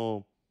under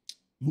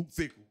Luke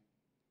Fickell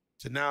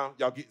to now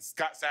y'all get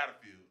Scott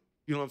Satterfield.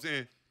 You know what I'm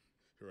saying?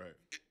 Right.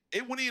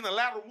 It went in a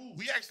lateral move.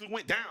 We actually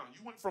went down.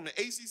 You went from the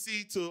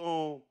ACC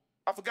to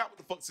I forgot what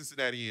the fuck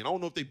Cincinnati in. I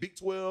don't know if they Big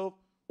 12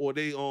 or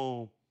they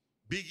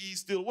Big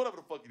East still, whatever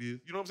the fuck it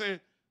is. You know what I'm saying?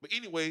 But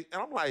anyway,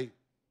 and I'm like,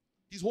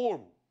 he's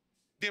horrible.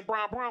 Then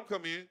Brian Brown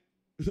come in.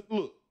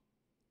 Look,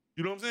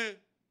 you know what I'm saying?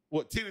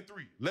 What, 10-3,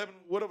 11,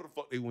 whatever the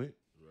fuck they went.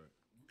 Right.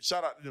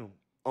 Shout out to them.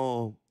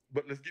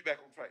 But let's get back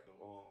on track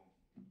though.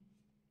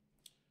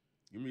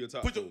 Give me your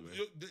top 4, man.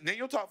 Name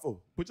your top 4.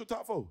 Put your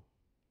top 4.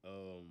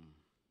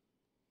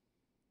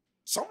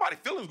 Somebody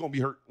feelings gonna be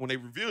hurt when they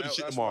reveal this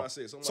shit tomorrow. That's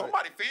what I said.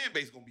 Somebody fan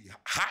base gonna be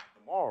hot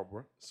tomorrow,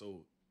 bro.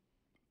 So,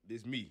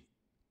 this me.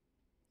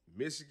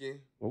 Michigan.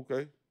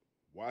 Okay.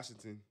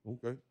 Washington.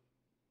 Okay.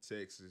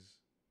 Texas.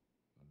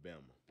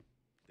 Alabama.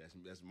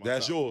 That's my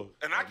That's top. Yours.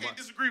 And I can't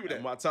disagree with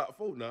that. My top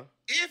 4 now.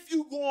 If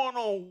you going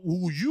on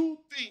who you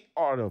think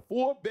are the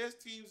 4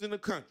 best teams in the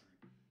country,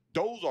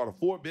 those are the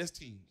 4 best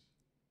teams,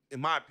 in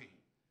my opinion.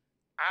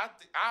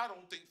 I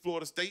don't think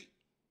Florida State,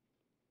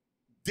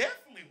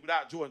 definitely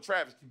without Jordan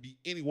Travis, can beat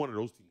any one of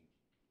those teams.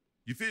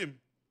 You feel me?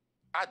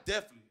 I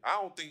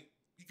don't think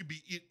he could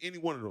beat any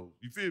one of those.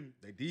 You feel me?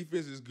 Their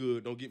defense is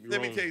good. Don't get me wrong.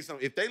 wrong. Let me tell you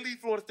something. If they leave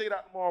Florida State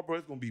out tomorrow, bro,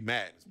 it's going to be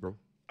madness, bro.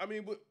 I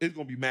mean, but it's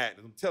going to be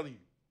madness. I'm telling you.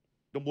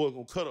 Them boys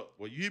going to cut up.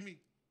 Well, you hear me?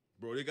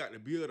 Bro, they got to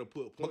be able to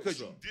put points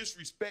because up. You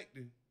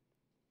disrespecting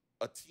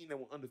a team that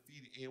was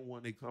undefeated and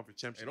won their conference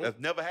championship. That's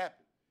never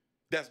happened.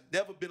 That's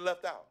never been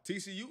left out.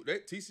 TCU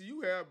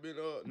have been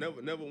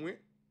never went.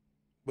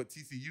 But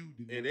TCU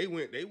didn't. And they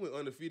went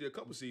undefeated a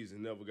couple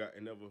seasons,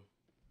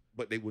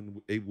 But they wouldn't.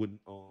 But they weren't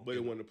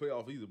in the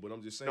playoff either. But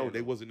I'm just saying. No,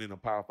 they wasn't in a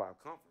Power 5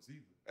 conference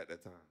either at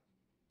that time.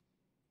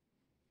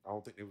 I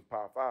don't think they was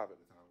Power 5 at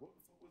the time. What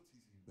the fuck was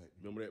TCU back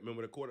then?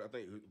 Remember the quarter? I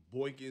think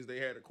Boykins, they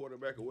had a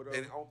quarterback or whatever.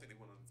 And I don't think they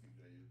went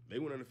undefeated that year. They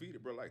went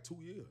undefeated, bro, like 2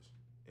 years.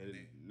 And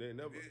they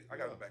never. I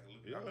got to go back and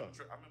look. Yeah. I remember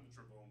Trip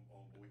on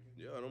Boykins.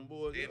 Yeah, them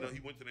boys.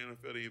 He went to the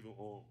NFL.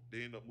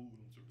 They ended up moving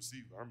him to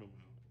receiver. I remember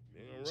him.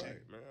 Damn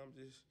right, man. I'm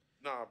just.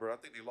 Nah, bro. I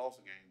think they lost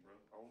a game, bro.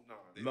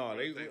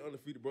 They went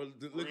undefeated, bro.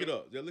 Look it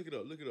up. Yeah, look it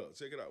up.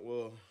 Check it out.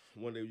 Well,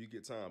 one day you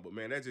get time. But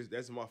man,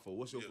 that's my fault.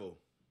 What's your fault?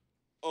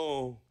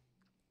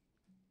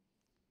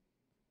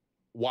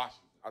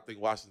 Washington. I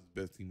think Washington's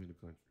the best team in the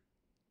country,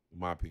 in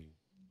my opinion.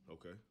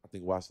 Okay. I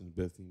think Washington's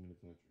the best team in the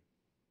country.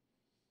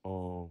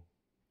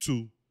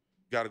 2,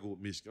 gotta go with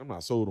Michigan. I'm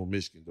not sold on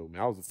Michigan though,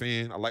 man. I was a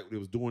fan. I like what they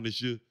was doing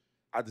this year.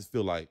 I just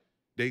feel like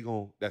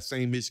that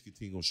same Michigan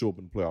team gonna show up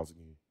in the playoffs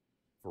again.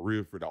 For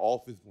real, for the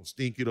offense gonna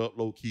stink it up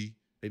low key.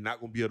 They're not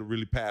gonna be able to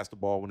really pass the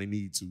ball when they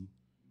need to. And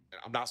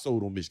I'm not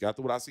sold on Michigan.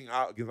 After what I seen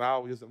against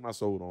Iowa yesterday, I'm not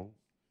sold on them.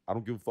 I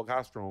don't give a fuck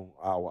how strong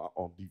Iowa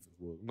on defense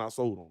was. I'm not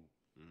sold on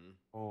them.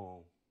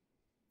 Mm-hmm.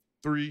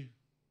 3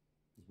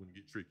 is when it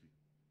get tricky.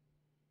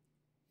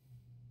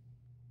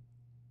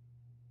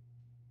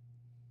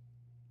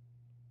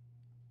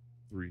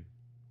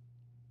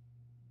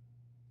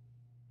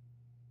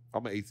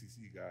 I'm an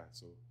ACC guy,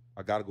 so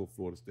I gotta go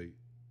Florida State.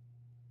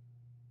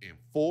 And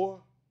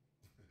 4.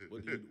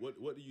 What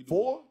do you do?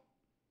 4.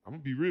 I'm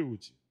gonna be real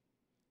with you.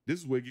 This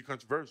is where it get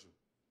controversial.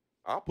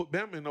 I'll put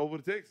Bama in over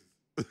to Texas.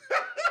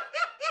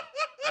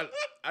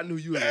 I knew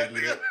you were gonna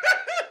do that.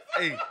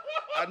 Hey,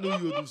 I knew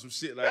you would do some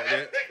shit like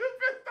that.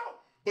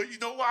 But you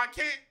know why I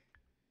can't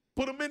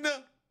put them in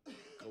there?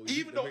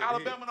 Even though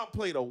Alabama done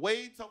played a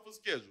way tougher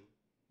schedule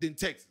than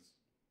Texas.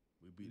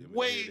 We beat them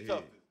way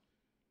tougher.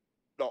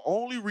 The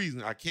only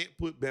reason I can't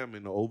put Bama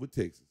in the over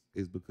Texas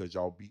is because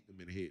y'all beat them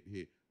in the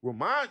head-to-head.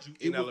 Remind you,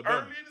 it was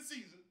early in the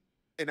season,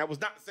 and that was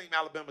not the same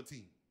Alabama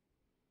team.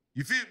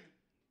 You feel me?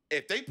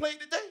 If they played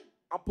today,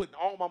 I'm putting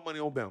all my money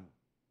on Bama.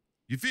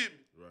 You feel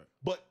me? Right.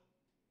 But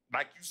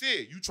like you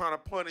said, you trying to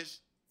punish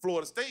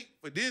Florida State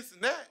for this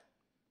and that.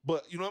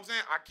 But you know what I'm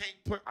saying?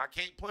 I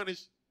can't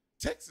punish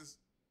Texas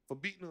for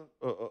beating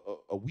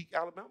a weak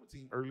Alabama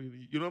team earlier.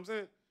 You know what I'm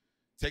saying?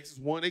 Texas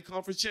won their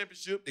conference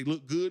championship. They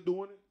look good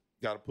doing it.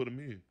 Got to put them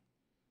in.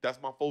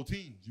 That's my 4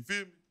 teams. You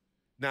feel me?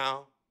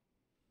 Now,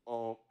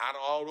 out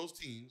of all those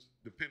teams,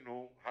 depending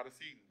on how the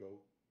season goes,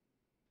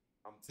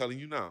 I'm telling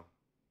you now,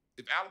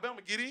 if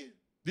Alabama get in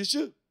this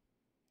year,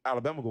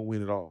 Alabama gonna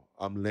win it all.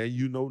 I'm letting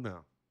you know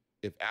now.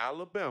 If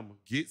Alabama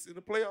gets in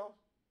the playoffs,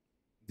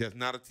 there's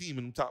not a team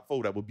in the top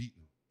 4 that will beat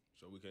them.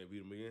 So we can't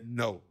beat them again?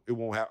 No, it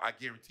won't happen. I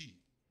guarantee you.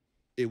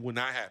 It will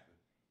not happen.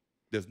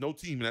 There's no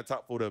team in that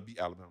top 4 that'll beat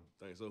Alabama.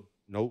 Think so?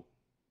 Nope.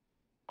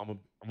 I'm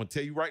gonna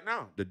tell you right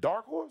now, the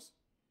dark horse,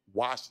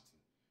 Washington.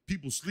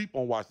 People sleep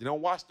on Washington. They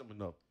don't watch them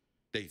enough.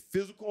 They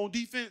physical on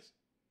defense.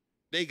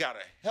 They got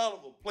a hell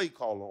of a play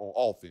caller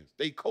on offense.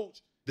 They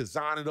coach,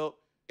 design it up,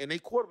 and they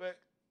quarterback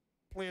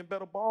playing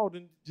better ball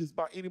than just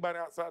about anybody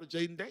outside of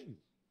Jaden Daniels.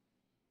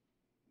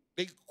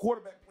 They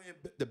quarterback playing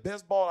the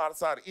best ball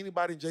outside of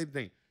anybody in Jaden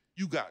Daniels.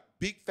 You got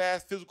big,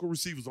 fast, physical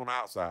receivers on the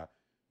outside.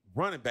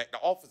 Running back, the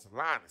offensive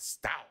line is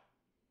stout.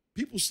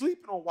 People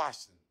sleeping on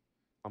Washington.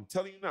 I'm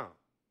telling you now,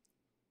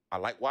 I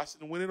like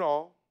Washington to win it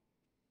all.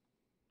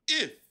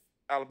 If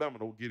Alabama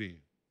don't get in.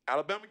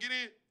 Alabama get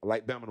in, I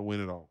like Bama to win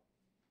it all.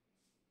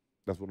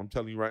 That's what I'm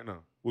telling you right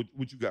now.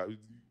 What you got?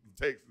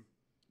 Texas.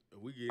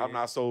 I'm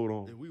not sold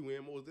on. If we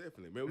win, most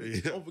definitely,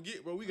 man. Don't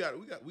forget, bro. We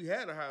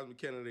had a Heisman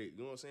candidate.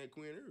 You know what I'm saying?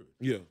 Quinn Irving.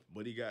 Yeah.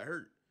 But he got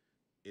hurt.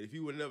 And if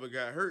he would never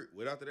got hurt,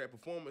 after that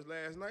performance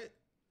last night,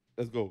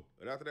 let's go.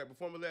 And after that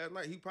performance last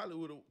night, he probably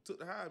would have took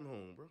the Heisman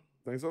home, bro.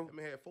 Think so? That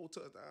man had 4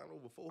 touchdowns,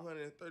 over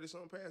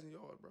 430-something passing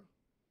yards, bro.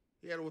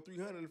 He had over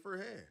 300 in the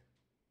first half.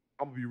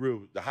 I'm gonna be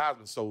real. The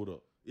Heisman sold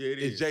up. Yeah, it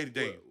is. It's Jaden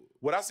Daniels.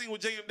 What I seen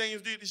what Jaden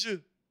Daniels did this year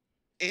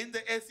in the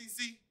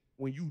SEC,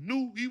 when you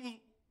knew he was,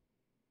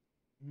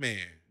 man.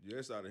 Yeah,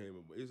 it's out of him.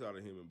 It's out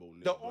of him and Bo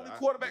Nix. The only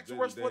quarterback to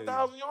rush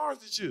 4,000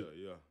 yards this year.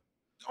 Yeah.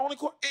 The only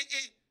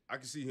I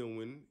can see him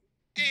winning.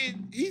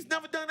 And he's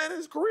never done that in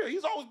his career.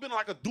 He's always been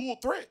like a dual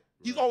threat. Right.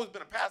 He's always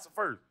been a passer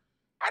first.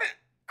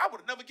 I would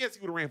have never guessed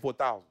he would have ran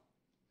 4,000.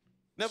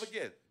 Never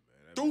guessed.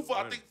 Threw for,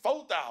 I think,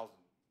 4,000.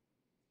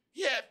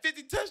 He had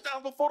 50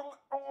 touchdowns before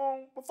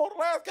the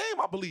last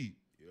game, I believe.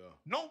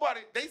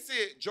 Yeah. They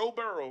said Joe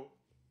Burrow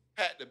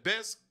had the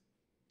best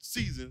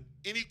season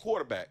any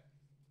quarterback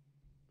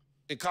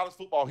in college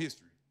football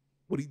history.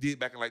 What he did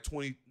back in like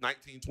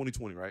 2019,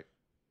 2020, right?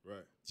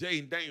 Right.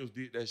 Jaden Daniels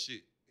did that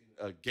shit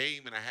in a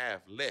game and a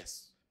half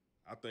less.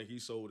 I think he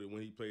sold it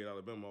when he played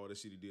Alabama, all that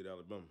shit he did at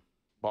Alabama.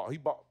 He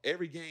bought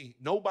every game.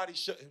 Nobody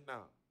shut him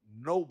down.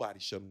 Nobody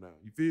shut him down.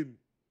 You feel me?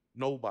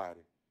 Nobody.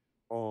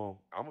 I'm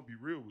gonna be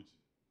real with you.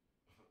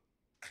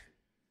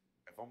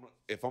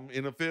 If I'm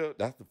NFL,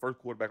 that's the first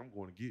quarterback I'm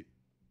going to get.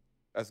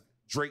 That's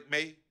Drake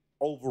May,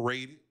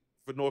 overrated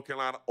for North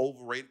Carolina,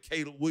 overrated.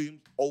 Caleb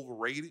Williams,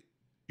 overrated.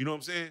 You know what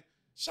I'm saying?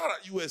 Shout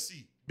out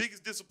USC.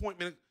 Biggest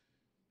disappointment,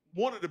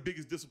 one of the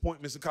biggest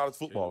disappointments in college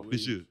football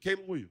this year.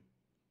 Caleb Williams.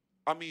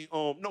 I mean,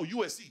 no,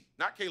 USC,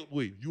 not Caleb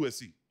Williams,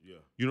 USC. Yeah.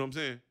 You know what I'm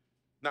saying?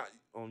 Not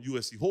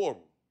USC,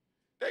 horrible.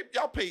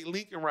 Y'all paid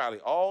Lincoln Riley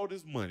all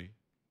this money,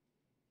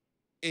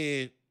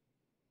 and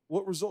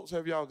what results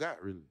have y'all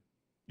got, really?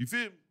 You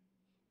feel me?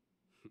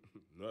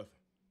 Nothing.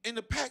 In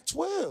the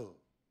Pac-12.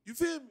 You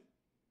feel me?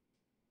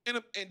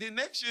 And then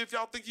next year, if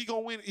y'all think he gonna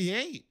win, he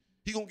ain't.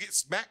 He gonna get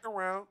smacked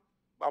around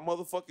by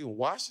motherfucking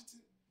Washington.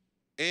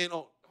 And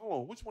hold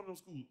on, which one of them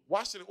schools?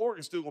 Washington and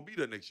Oregon still gonna be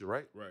there next year,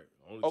 right? Right.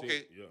 Only okay.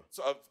 team, yeah.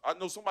 So I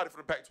know somebody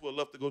from the Pac-12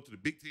 left to go to the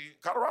Big Ten.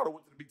 Colorado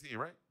went to the Big Ten,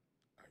 right?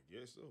 I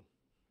guess so.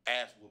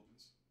 Ass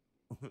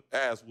whoopings.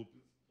 Ass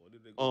whoopings. Or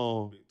did they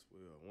go to the Big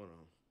 12? One of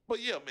them. But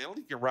yeah, man,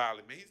 Lincoln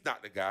Riley, man, he's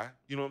not the guy.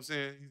 You know what I'm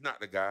saying? He's not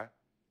the guy.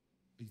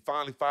 He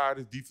finally fired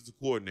his defensive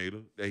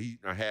coordinator that he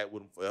had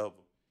with him forever.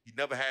 He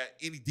never had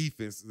any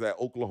defenses at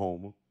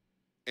Oklahoma.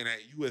 And at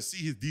USC,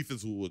 his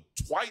defense was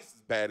twice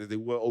as bad as they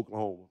were at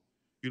Oklahoma.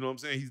 You know what I'm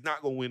saying? He's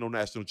not going to win no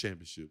national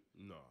championship.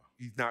 No.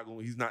 He's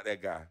not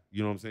that guy.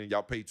 You know what I'm saying?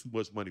 Y'all pay too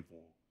much money for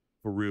him.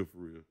 For real, for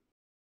real.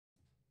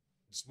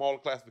 The smaller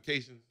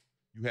classifications,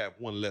 you have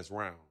one less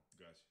round.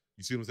 Gotcha.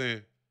 You see what I'm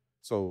saying?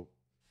 So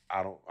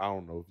I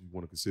don't know if you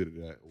want to consider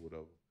that or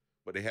whatever.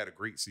 But they had a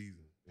great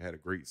season.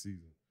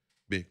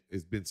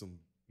 It's been some,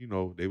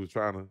 they was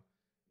trying to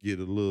get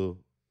a little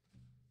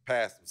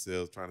past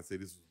themselves, trying to say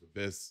this was the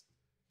best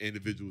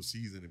individual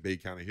season in Bay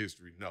County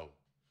history. No.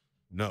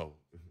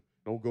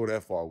 Don't go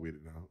that far with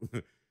it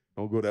now.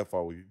 Don't go that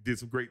far with it. Did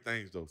some great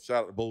things, though.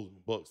 Shout out to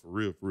Bozeman Bucks, for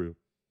real.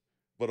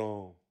 But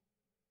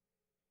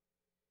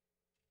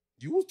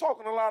you was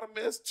talking a lot of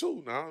mess,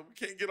 too, now. We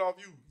can't get off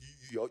you.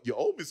 You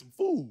owe me some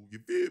food. You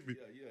feel me?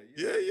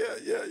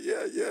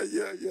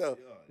 Yeah.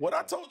 What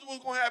I told you was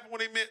going to happen when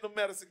they met the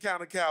Madison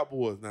County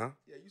Cowboys, now.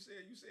 Yeah, you said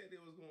it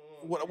was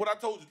going on. What I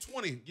told you,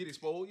 20. Get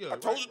exposed, yeah. I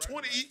told you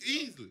 20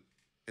 easily.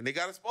 And they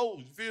got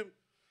exposed, you feel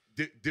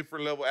me?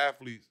 Different level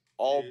athletes.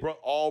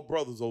 All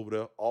brothers over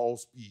there, all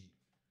speed.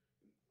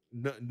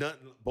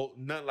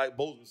 Nothing like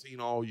Bozeman seen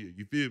all year.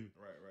 You feel me?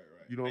 Right.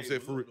 You know what I'm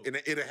saying? For real. And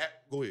it'll happen.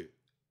 Go ahead.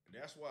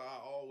 That's why I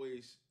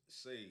always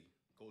say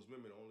Coach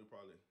Mimmin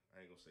I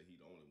ain't gonna say he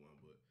the only one,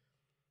 but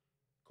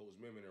Coach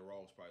Memon and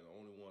Ross probably the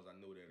only ones I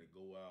know that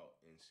go out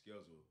and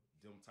schedule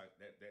them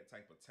that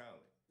type of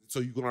talent. So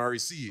you can already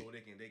see it. So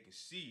they can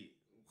see it.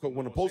 Because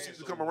when the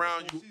postseason come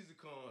around, when the postseason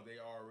comes, they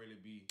already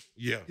be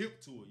hip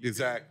to it.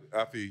 Exactly.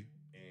 I feel.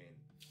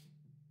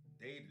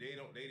 And they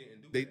didn't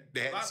do that.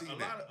 They hadn't seen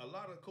that. A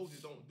lot of coaches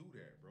don't do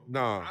that, bro.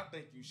 Nah. I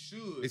think you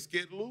should. It's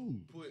scared to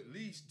lose. Put at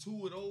least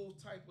 2 of those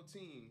type of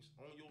teams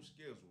on your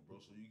schedule, bro,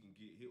 so you can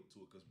get hip to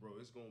it. Because, bro,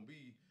 it's gonna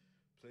be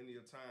plenty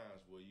of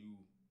times where you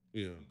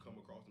come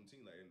across some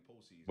team like in the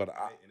postseason,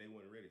 and they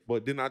weren't ready.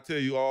 But didn't I tell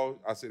you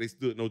all? I said they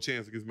stood no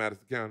chance against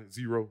Madison County.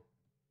 0.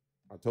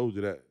 I told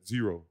you that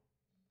 0.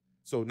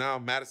 So now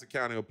Madison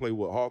County will play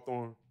what,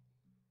 Hawthorne?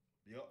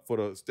 Yep. For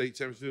the state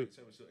championship.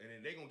 And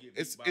then they're gonna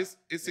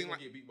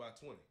get beat by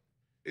 20.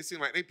 It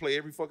seems like they play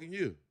every fucking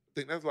year. I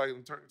think that's like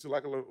turned into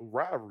like a little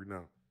rivalry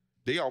now.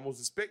 They almost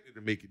expected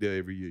to make it there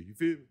every year. You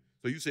feel me?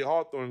 So you say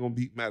Hawthorne gonna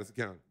beat Madison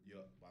County?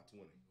 Yep, by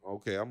 20.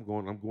 Okay, I'm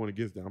going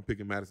against that. I'm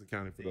picking Madison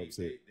County for the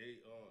upset.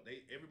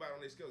 Everybody on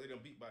their scale, they done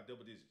beat by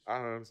double digits. I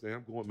don't understand.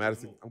 I'm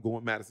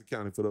going Madison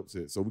County for the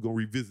upset. So we're gonna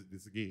revisit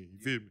this again. You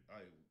feel me? All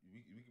right, we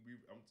could be.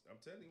 I'm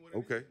telling you what it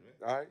is, man.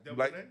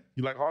 All right.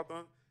 You like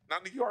Hawthorne? Now,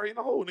 nigga, you already in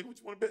the hole, nigga. What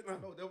you want to bet now?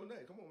 No, double name.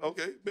 Come on, man.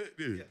 Okay, bet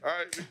this. Yeah. All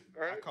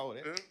right. I call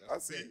that. Yeah, I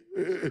see.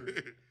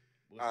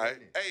 All right.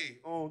 Hey,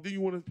 do you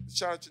want to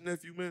shout out your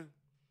nephew, man?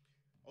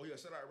 Oh yeah,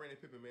 shout out Randy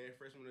Pippen, man,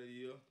 freshman of the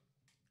year.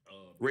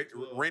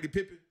 Randy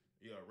Pippen?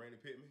 Yeah, Randy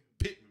Pippen.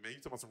 Pippen, man. You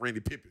talking about some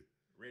Randy Pippen?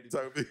 Randy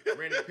Pippen,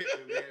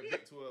 man,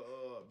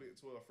 Big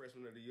 12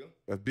 freshman of the year.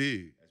 That's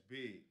big. That's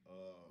big.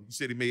 You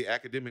said he made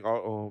academic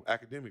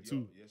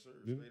too. Yes, sir.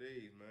 Straight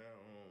A's, man.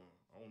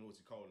 I don't know what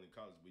you call it in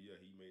college, but yeah,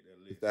 he made that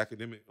list. It's the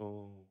academic,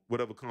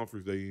 whatever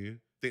conference they in.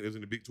 I think it was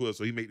in the Big 12,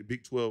 so he made the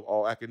Big 12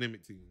 all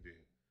academic team then.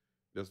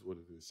 That's what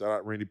it is. Shout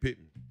out Randy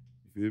Pippen.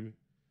 You feel me?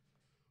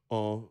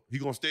 He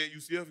gonna stay at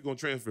UCF? He gonna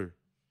transfer?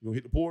 You gonna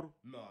hit the portal?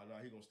 No,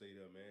 he gonna stay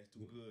there, man. It's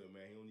too good,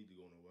 man. He don't need to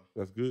go nowhere.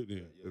 That's good then.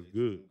 Yeah, that's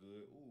good.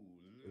 Ooh,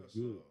 that's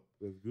good.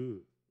 That's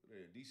good.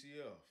 Yeah,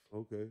 DCF.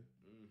 Okay.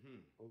 Mm-hmm.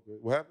 Okay.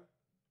 What happened?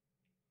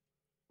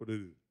 What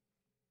is it?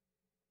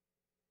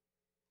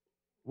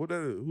 What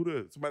that is? Who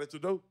that? Somebody at your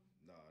door?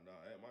 Nah,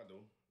 at my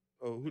door.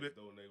 Oh, who that?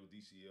 Door name was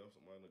DCF.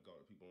 Somebody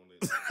got people on there.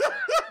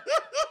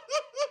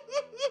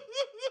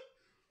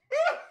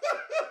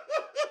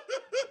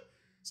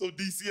 So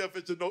DCF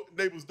at your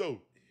neighbor's door?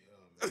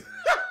 Yeah, man.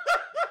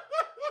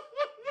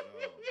 Yo,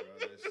 bro,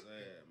 that's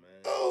sad,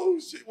 man. Oh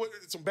shit! What?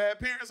 Some bad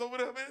parents over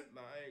there, man?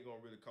 Nah, I ain't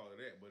gonna really call it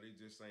that, but they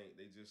just ain't.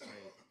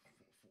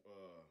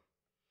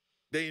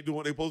 They ain't doing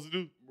what they supposed to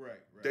do.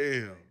 Right.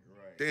 Damn.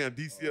 Right. Damn.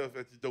 DCF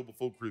at your door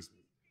before Christmas.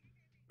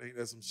 Ain't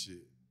that some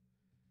shit?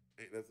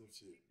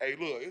 Hey,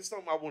 look, it's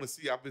something I want to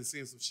see. I've been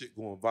seeing some shit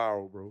going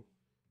viral, bro.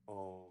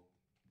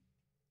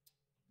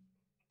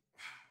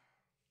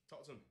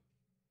 Talk to me.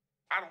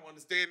 I don't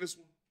understand this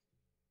one,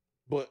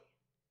 but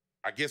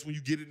I guess when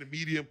you get into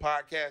media and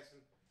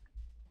podcasting,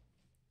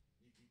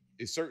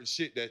 it's certain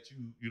shit that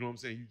you know what I'm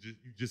saying,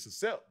 you just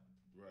accept.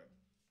 Right.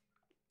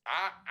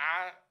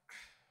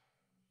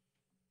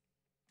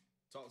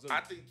 Talk to me. I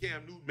think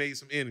Cam Newton made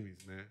some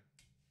enemies, man.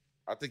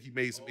 I think he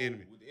made some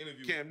enemies. With the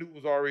interview. Cam Newton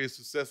was already a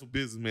successful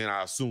businessman,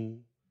 I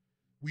assume.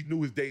 We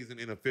knew his days in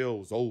the NFL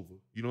was over.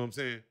 You know what I'm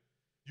saying?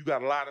 You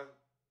got a lot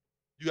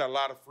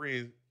of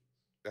friends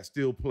that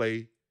still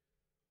play,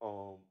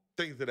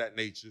 things of that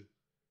nature.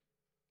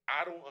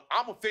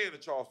 I'm a fan of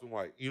Charleston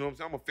White. You know what I'm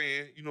saying? I'm a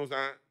fan. You know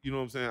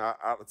what I'm saying?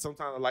 I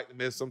sometimes I like the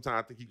mess.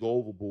 Sometimes I think he go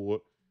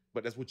overboard.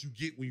 But that's what you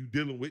get when you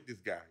dealing with this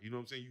guy. You know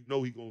what I'm saying? You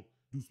know he gonna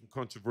do some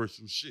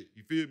controversial shit.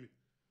 You feel me?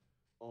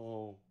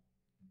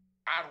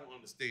 I don't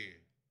understand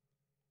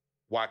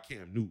why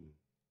Cam Newton,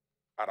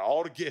 out of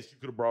all the guests you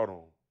could have brought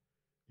on,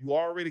 you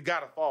already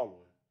got a following.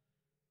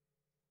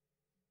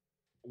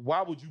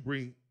 Why would you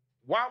bring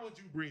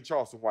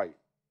Charleston White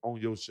on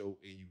your show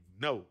and you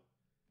know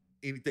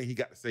anything he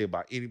got to say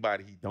about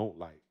anybody he don't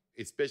like,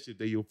 especially if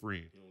they're your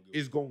friend,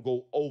 it's gonna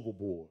go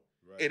overboard.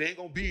 Right. It ain't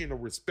gonna be in a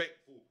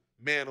respectful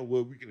manner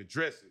where we can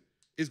address it.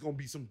 It's gonna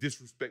be some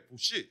disrespectful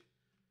shit.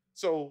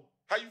 So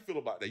how you feel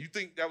about that? You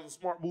think that was a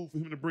smart move for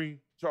him to bring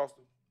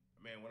Charleston?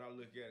 Man, when I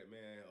look at it,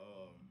 man,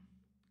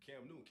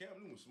 Cam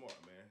Newton was smart,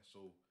 man.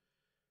 So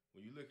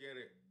when you look at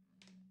it,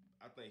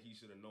 I think he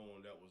should have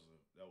known that was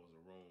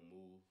a wrong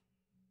move.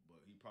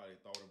 But he probably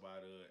thought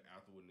about it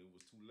afterward and it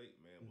was too late,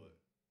 man. But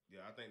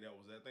yeah, I think that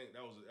was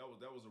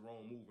a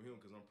wrong move for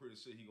him because I'm pretty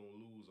sure he gonna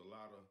lose a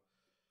lot of.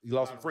 He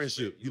lost some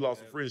friendship. You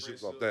lost some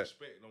friendships off that.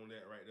 Respect on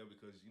that right there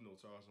because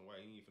Charleston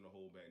White, he ain't finna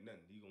hold back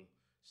nothing. He gonna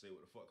say what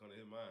the fuck under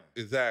his mind.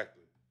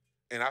 Exactly.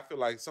 And I feel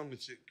like some of the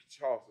shit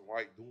Charleston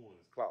White doing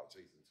is clout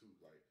chasing too.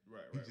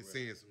 Like he's just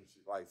saying some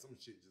shit, like some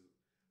shit just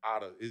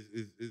out of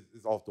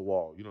is off the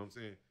wall. You know what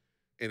I'm saying?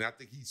 And I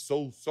think he's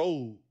so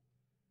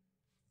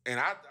and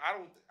I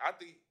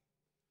think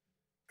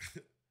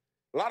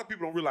a lot of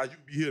people don't realize you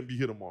can be here and be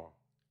here tomorrow.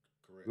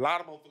 Correct. A lot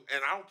of motherfuckers,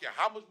 and I don't care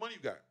how much money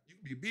you got, you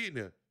can be a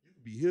billionaire. You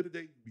can be here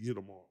today, you can be here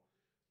tomorrow.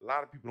 A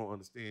lot of people don't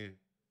understand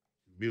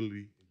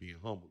humility and being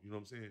humble. You know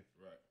what I'm saying?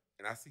 Right.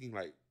 And I seen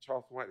like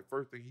Charleston White, the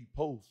first thing he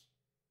posts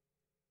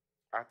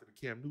after the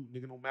Cam Newton,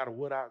 nigga, no matter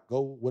what I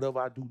go, whatever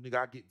I do, nigga,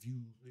 I get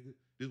views, nigga.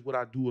 This is what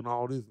I do and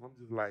all this. And I'm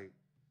just like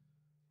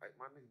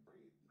my nigga, bring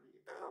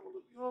it down a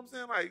little. You know what I'm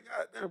saying? Like,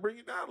 goddamn, bring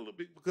it down a little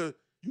bit because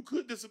you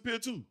could disappear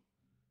too.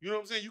 You know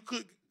what I'm saying? You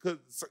could, because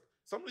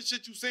some of the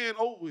shit you saying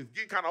over is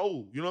getting kind of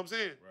old. You know what I'm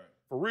saying? Right.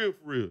 For real,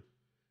 for real.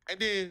 And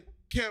then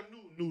Cam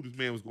Newton knew this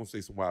man was gonna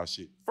say some wild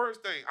shit.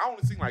 First thing, I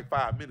only seen like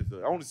 5 minutes of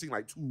it. I only seen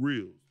like 2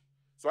 reels.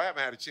 So I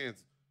haven't had a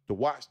chance to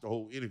watch the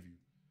whole interview.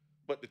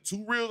 But the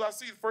 2 reels I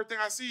see, the first thing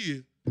I see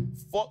is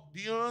fuck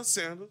Deion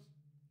Sanders.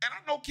 And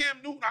I know Cam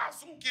Newton, I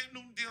assume Cam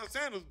Newton and Deion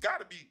Sanders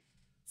gotta be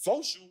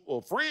social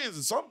or friends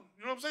or something.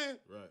 You know what I'm saying?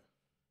 Right.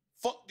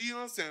 Fuck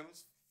Deion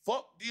Sanders.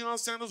 Fuck Deion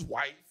Sanders'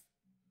 wife.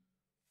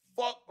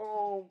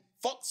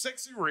 Fuck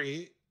Sexy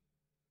Red.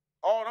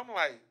 Oh, and I'm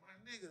like, my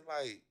nigga,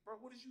 like, bro,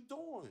 what is you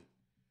doing?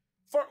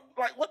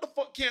 Like, what the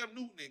fuck Cam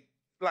Newton and,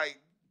 like,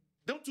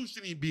 them two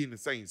shouldn't even be in the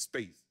same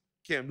space.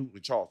 Cam Newton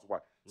and Charleston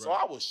White. Right. So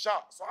I was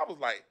shocked. So I was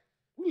like,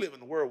 we live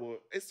in a world where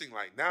it seems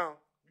like now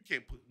you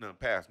can't put nothing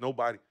past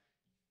nobody.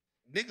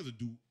 Niggas will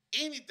do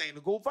anything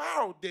to go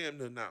viral damn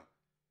near now.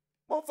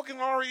 Motherfucking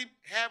already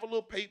have a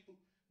little paper,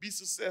 be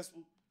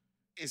successful,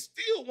 and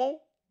still want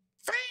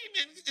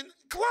fame and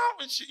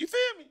clout and shit. You feel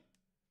me?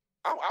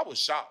 I was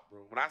shocked,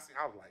 bro. When I seen,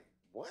 I was like,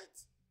 what?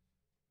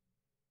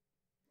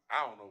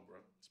 I don't know, bro.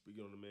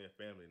 Speaking on the man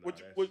family. What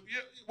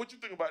you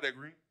think about that,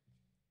 Green?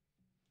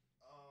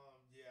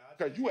 Yeah.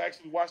 Because you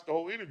actually watched the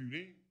whole interview,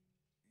 didn't you?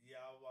 Yeah,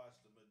 I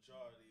watched the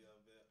majority of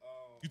it.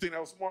 You think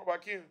that was smart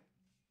by Cam?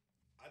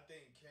 I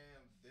think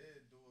Cam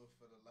did do it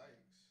for the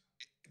likes.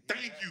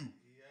 Thank you.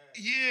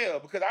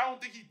 Yeah, because I don't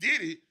think he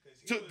did it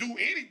to do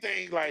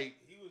anything like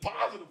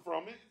positive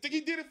from it. I think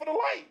he did it for the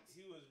likes.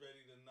 He was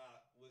ready to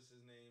knock what's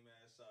his name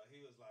ass out.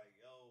 He was like,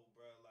 yo,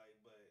 bro, like,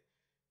 but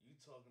you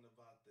talking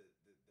about the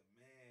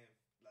man,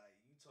 like,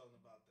 you talking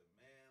about the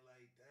man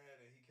like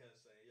that, and he kept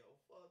saying, yo,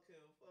 fuck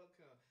him.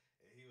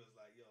 And he was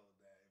like, yo,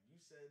 that if you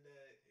said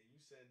that and you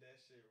said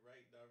that shit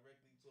right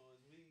directly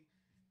towards me,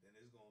 then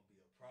it's gonna be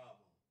a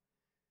problem.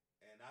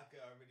 And I could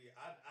already,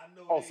 I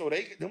know. Oh, so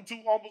them two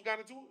almost got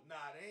into it?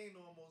 Nah, they ain't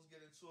almost get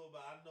into it,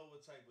 but I know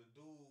what type of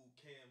dude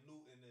Cam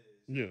Newton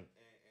is. Yeah.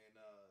 And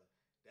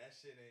that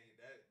shit ain't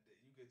that.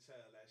 You could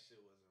tell that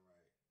shit wasn't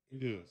right. You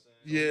know what I'm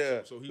saying?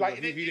 Yeah. So he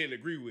didn't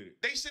agree with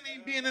it. They shouldn't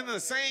even be in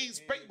the same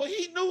space. But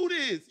he knew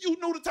this. You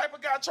knew the type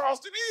of guy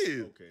Charleston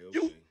is. Okay.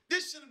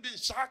 This should have been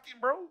shocking,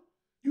 bro.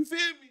 You feel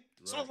me?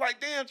 Right. So it's like,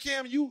 damn,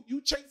 Cam, you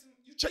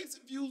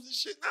chasing views and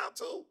shit now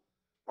too.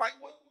 Like,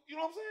 what? You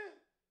know what I'm saying?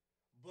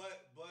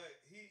 But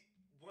he,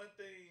 one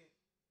thing,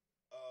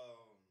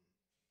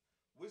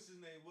 what's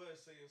his name was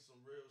saying some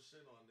real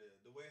shit on there.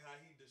 The way how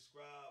he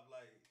described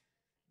like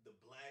the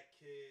black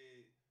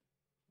kid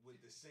with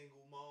the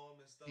single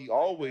mom and stuff. He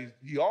always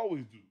do.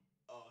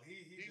 Oh,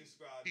 he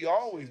described. He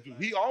always do.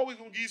 Like, he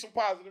always gonna give you some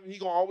positive, and he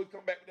gonna always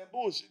come back with that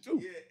bullshit too.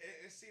 Yeah,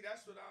 and see,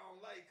 that's what I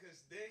don't like,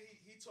 cause then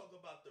he talk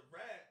about the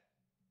rap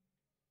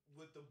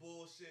with the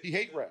bullshit. He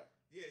hate rap.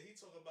 Yeah, he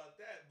talk about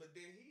that, but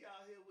then he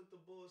out here with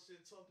the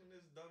bullshit, talking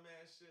this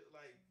dumbass shit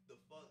like the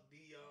fuck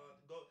Deion,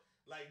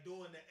 like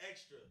doing the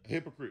extra.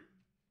 Hypocrite.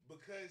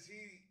 Because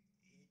he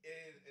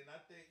and I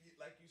think,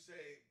 like you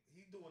say,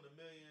 he doing a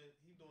million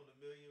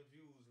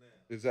views now.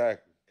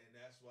 Exactly. And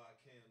that's why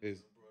Cam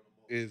brought him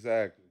over.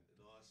 Exactly.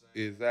 You know what I'm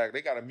saying? Exactly.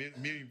 They got a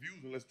million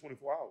views in less than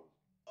 24 hours.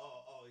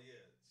 Oh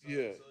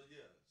yeah. So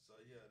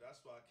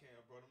that's why Cam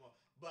brought him up.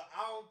 But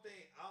I don't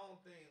think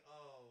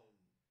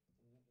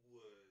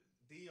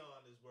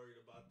Deion is worried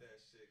about that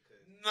shit.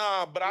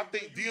 Nah, but I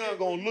think Deion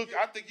gonna look.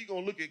 I think he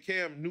gonna look at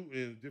Cam Newton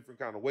in a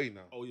different kind of way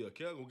now. Oh yeah,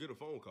 Cam gonna get a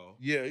phone call.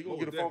 Yeah, he gonna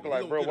get a phone call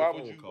like, bro, why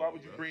would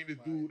you bring this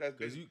dude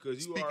that's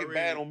speaking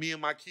bad on me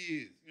and my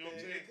kids? You know what I'm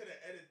saying? They could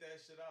have edited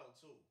that shit out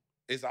too.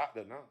 It's out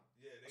there now.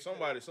 Yeah,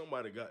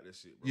 somebody got that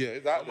shit, bro. Yeah,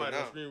 it's out there now.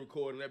 Somebody screen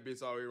recording that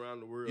bitch all the way around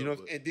the world. You know,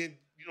 and then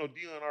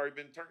Deion already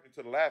been turned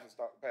into the laughing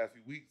stock the past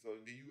few weeks. So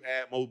then you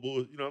add more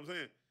bull. You know what I'm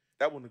saying?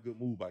 That wasn't a good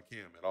move by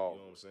Cam at all. You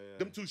know what I'm saying?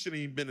 Them two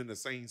shouldn't even been in the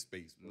same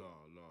space, bro.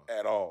 No.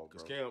 At all,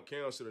 because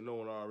Cam should have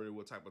known already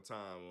what type of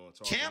time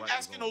Cam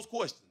asking those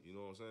questions. You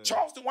know what I'm saying?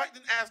 Charleston White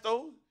didn't ask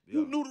those.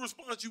 Yeah. You knew the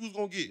response you was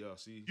gonna get. Yeah,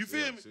 see. You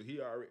feel me? So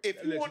he already,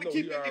 if you want to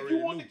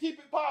keep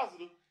it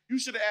positive, you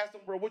should have asked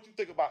him, bro, what you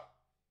think about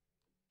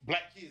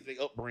black kids, they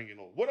upbringing,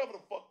 or whatever the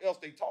fuck else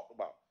they talked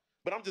about.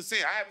 But I'm just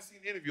saying, I haven't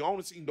seen the interview. I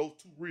only seen those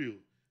 2 reels.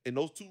 And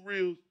those 2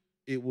 reels,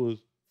 it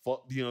was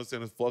fuck Deion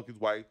Sanders, fuck his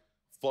wife,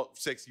 fuck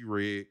Sexy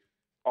Red.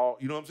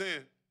 You know what I'm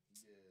saying?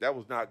 Yeah. That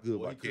was not good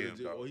by Cam.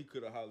 Or he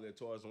could have hollered at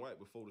Tarzan White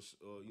before the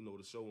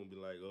the show and be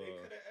like, they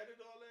could have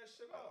edited all that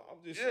shit out. I'm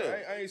just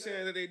I ain't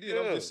saying that they did.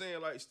 I'm just saying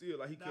like still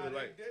like he could have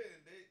like. They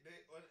did.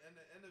 They in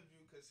the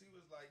interview, because he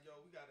was like, yo,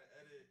 we gotta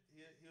edit.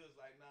 He was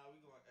like, nah, we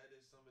gonna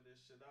edit some of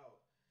this shit out.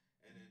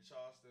 And then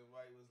Charleston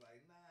White was like,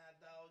 nah,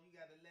 dog, you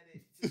gotta let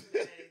everything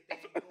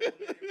go,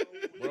 let it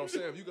roll. But I'm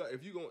saying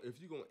if you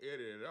gonna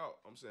edit it out,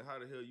 I'm saying how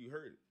the hell you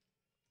heard it?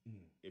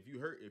 If you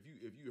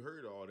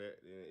heard all that,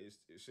 then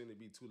it shouldn't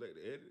be too late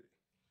to edit it.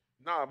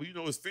 Nah, but you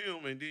know it's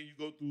film, and then you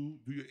go through,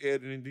 do your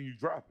editing, and then you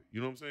drop it.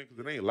 You know what I'm saying?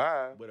 Because it ain't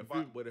live. But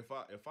if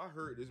I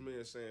heard this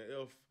man saying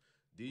F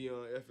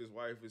Dion, F his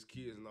wife, his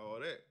kids, and all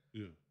that,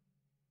 yeah,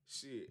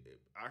 shit,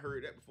 I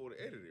heard that before they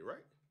edited,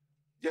 right?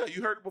 Yeah,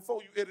 you heard it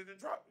before you edited and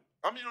dropped it.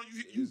 I mean,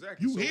 you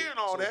exactly. hearing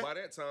all that. By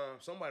that time,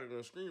 somebody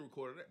done screen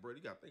recorded that, bro.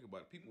 You got to think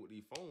about it. People with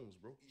these phones,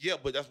 bro. Yeah,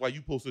 but that's why you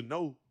supposed to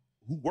know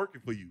who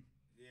working for you.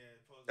 Yeah,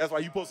 that's why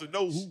you supposed to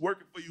know who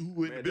working for you,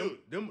 who in the building.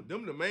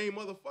 Them the main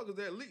motherfuckers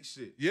that leak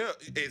shit. Yeah,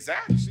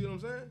 exactly. You see what I'm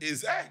saying?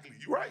 Exactly.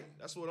 You're right.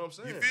 That's what I'm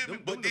saying. You feel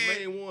me? But the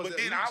main ones but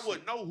then I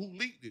would know who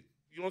leaked it.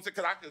 You know what I'm saying?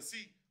 Because I could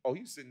see, oh,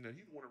 he's sitting there.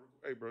 He's the one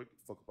that, hey, bro, get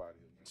the fuck up out of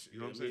here, man. You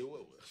know what I'm saying?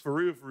 For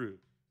real.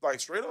 Like,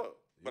 straight up.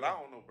 But I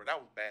don't know, bro.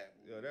 That was bad.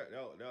 Yeah,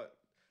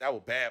 that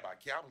was bad by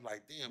Cam. I was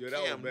like, damn, yeah,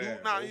 Cam,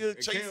 bad, not here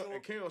chasing.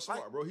 And Cam's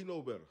smart, bro. He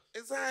know better.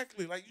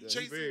 Exactly. Like, you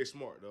chasing. He's very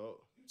smart,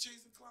 dog. You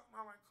chasing clock. And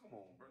I'm like, come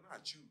on, bro.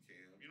 Not you, Cam.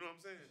 You know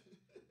what I'm saying?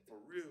 For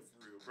real,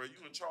 bro. You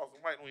and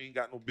Charleston White don't ain't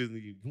got no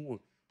business you doing.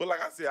 But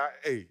like I said,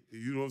 hey,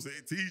 you know what I'm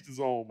saying? To each his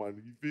own, man.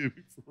 You feel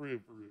me? For real.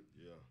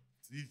 Yeah.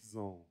 To each his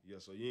own. Yeah,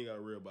 so you ain't got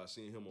to worry about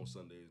seeing him on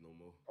Sundays no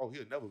more. Oh,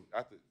 he'll never,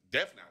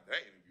 definitely after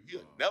that interview,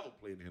 he'll never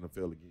play in the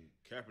NFL again.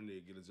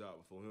 Kaepernick get a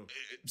job before him.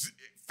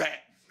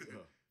 Facts.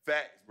 Yeah.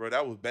 Facts, bro.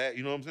 That was bad.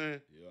 You know what I'm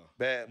saying? Yeah.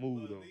 Bad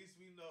move, though. At least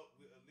we know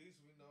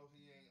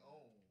he ain't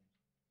on.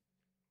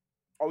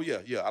 Oh,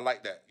 yeah. I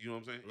like that. You know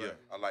what I'm saying? Right.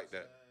 Yeah, I like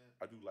that.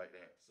 I do like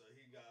that. So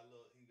he got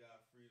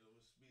freedom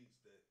of speech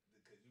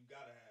because you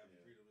gotta have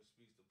freedom of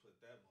speech to put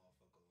that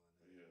motherfucker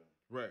on there. Yeah.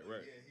 Right.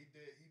 Yeah, he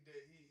did.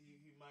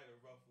 He might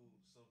have ruffled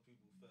some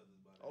people's feathers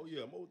by that. Oh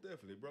yeah, most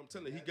definitely, bro. I'm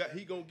telling you,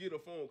 he gonna get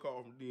a phone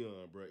call from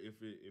Dion, bro. If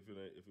it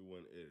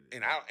wasn't edited.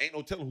 And I ain't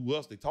no telling who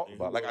else they talked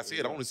about. Like I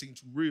said, I only seen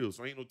 2 reels,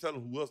 so ain't no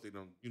telling who else they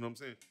done. You know what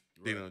I'm saying?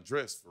 Right. They done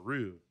addressed for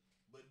real.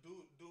 But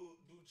do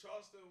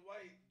Charleston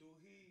White do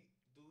he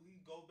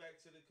go back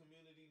to the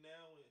community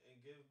now and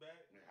give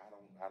back? Man, I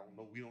don't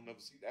know. We don't never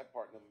see that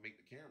part. Never make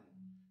the camera.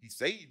 He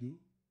say he do.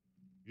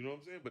 You know what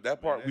I'm saying? But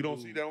that part we don't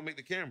see. That don't make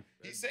the camera.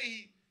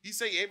 He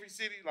say every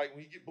city, like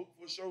when he get booked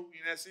for a show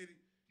in that city,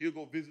 he'll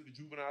go visit the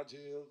juvenile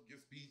jails, give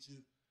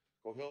speeches,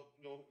 go help,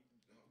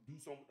 do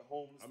something with the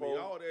homeless. I mean,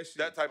 all that shit.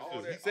 That type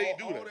of shit. He say he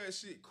do all that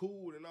shit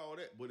cool and all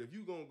that. But if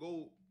you gonna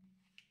go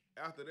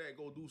after that,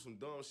 go do some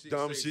dumb shit.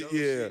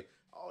 Yeah.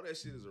 All that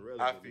shit is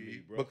irrelevant to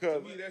me, bro.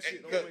 Because to me, that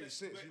shit don't make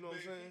sense. You know what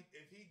I'm saying?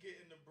 If he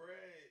getting the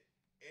bread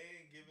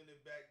and giving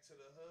it back to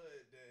the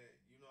hood, then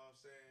you know what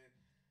I'm saying.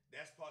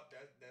 That's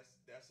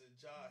a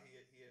job. He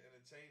an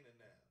entertainer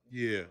now.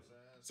 Yeah. You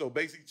know so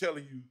basically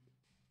telling you,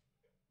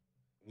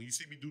 when you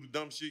see me do the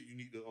dumb shit, you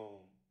need to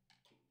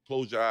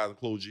close your eyes and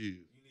close your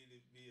ears. You need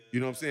to be you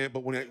know what I'm saying?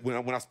 But when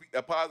I speak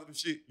that positive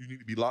shit, you need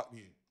to be locked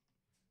in.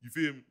 You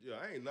feel me? Yeah,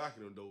 I ain't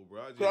knocking them though,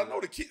 bro. Because I know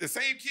the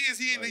same kids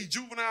he in these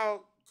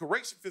juvenile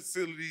correction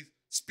facilities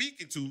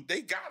speaking to,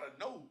 they gotta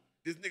know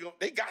this nigga.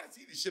 They gotta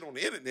see this shit on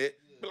the internet.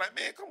 Yeah. Be like,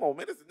 man, come on,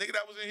 man, this is a nigga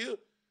that was in here.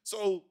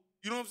 So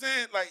you know what I'm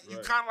saying? Like you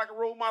kind of like a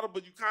role model,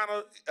 but you kind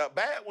of a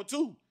bad one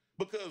too.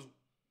 Because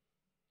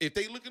if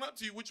they looking up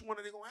to you, which one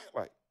are they gonna act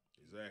like?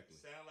 Exactly.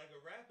 Sound like a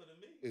rapper to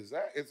me.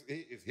 Exactly.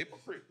 It's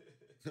hypocritical.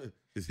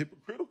 It's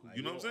hypocritical.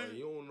 You know what I'm saying?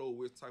 You don't know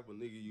which type of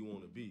nigga you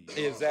want to be.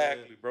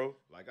 Exactly, bro.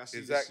 Like I see.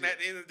 Exactly. At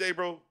the end of the day,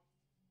 bro,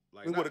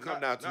 like we would have come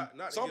down to.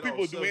 Some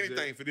people do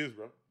anything for this,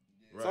 bro.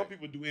 Right. Some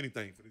people do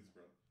anything for this,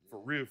 bro.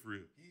 For real.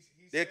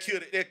 They'll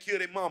kill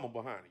their mama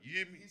behind it. You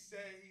hear me? He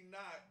said he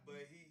not,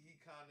 but he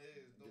kind of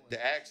is doing.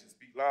 The actions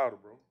speak louder,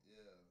 bro.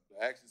 Yeah.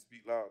 The actions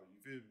speak louder. You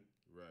feel me?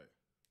 Right.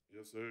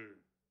 Yes, sir.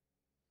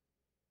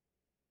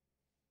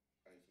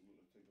 Hey, so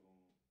we'll take it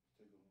on.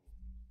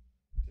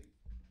 Take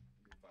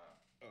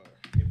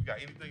 5. If we got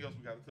anything else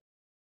we got to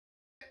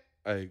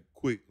tell. Hey,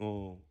 quick,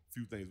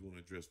 few things we want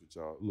to address with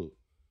y'all. Look,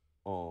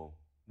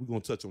 we're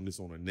gonna touch on this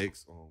on the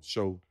next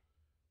show.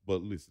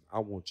 But listen, I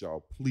want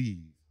y'all,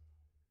 please.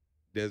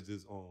 There's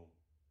this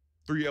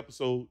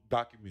 3-episode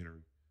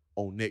documentary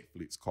on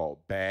Netflix called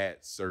Bad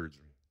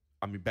Surgeon.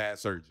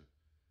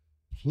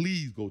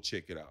 Please go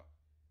check it out.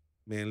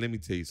 Man, let me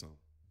tell you something.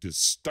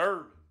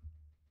 Disturbing.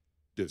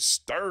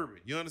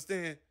 You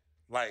understand?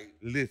 Like,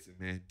 listen,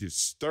 man,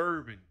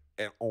 disturbing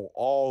and on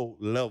all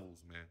levels,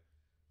 man.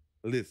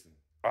 Listen.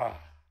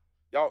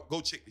 Y'all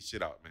go check this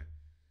shit out, man.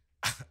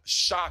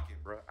 Shocking,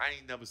 bro. I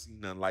ain't never seen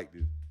nothing like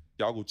this.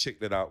 Y'all go check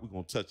that out. We're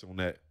going to touch on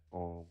that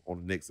on the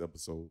next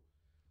episode.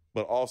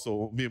 But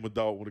also, me and my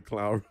dog want to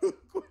clown real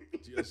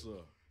quick. Yes, sir.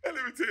 Hey,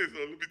 let me tell you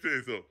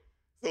something.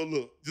 So,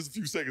 look, just a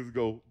few seconds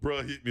ago,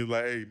 bro hit me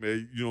like, hey,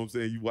 man, you know what I'm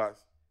saying? You watch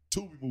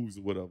Tubi movies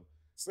or whatever.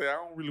 Say, I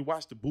don't really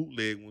watch the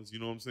bootleg ones, you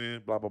know what I'm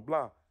saying? Blah, blah,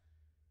 blah.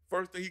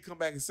 First thing he come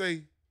back and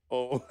say,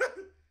 oh,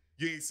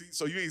 you ain't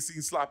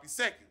seen Sloppy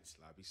Seconds.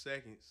 Sloppy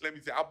Seconds. Let me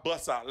tell you, I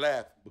bust out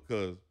laughing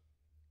because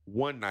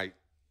one night,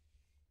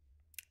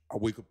 I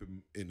wake up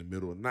in the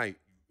middle of the night.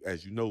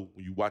 As you know,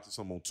 when you watching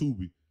something on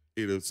Tubi,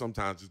 it'll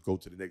sometimes just go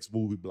to the next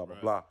movie, blah, blah,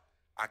 blah.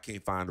 I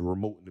can't find the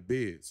remote in the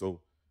bed.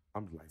 So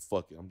I'm like,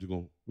 fuck it. I'm just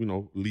going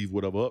to, leave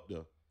whatever up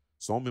there.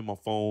 So I'm in my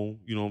phone,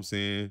 you know what I'm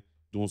saying,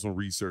 doing some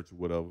research or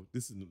whatever.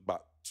 This is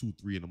about 2,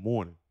 3 in the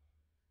morning.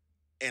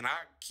 And I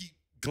keep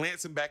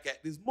glancing back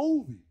at this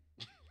movie.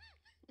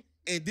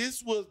 And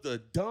this was the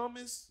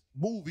dumbest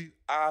movie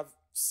I've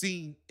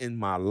seen in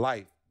my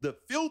life. The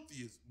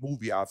filthiest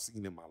movie I've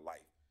seen in my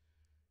life.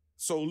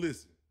 So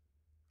listen,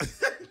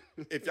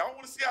 if y'all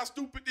want to see how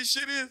stupid this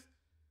shit is,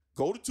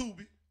 go to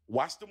Tubi,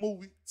 watch the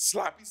movie,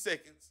 Sloppy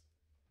Seconds.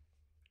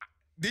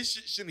 This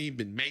shit shouldn't even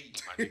been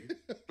made, my nigga.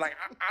 Like,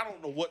 I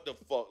don't know what the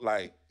fuck.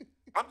 Like,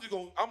 I'm just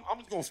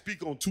gonna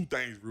speak on two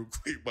things real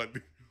quick, my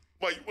nigga.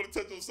 Mike, you want to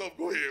touch on something?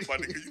 Go ahead, my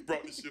nigga. You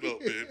brought this shit up,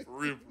 man. For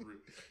real, for real.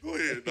 Go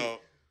ahead, dog.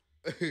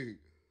 Hey,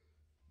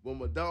 when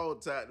my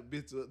dog tied the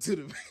bitch up to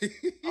the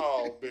bed.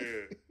 Oh,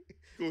 man.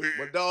 Go ahead.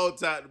 My dog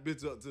tied the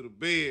bitch up to the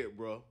bed,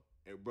 bro.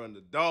 And brought the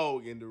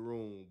dog in the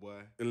room,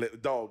 boy. And let the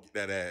dog get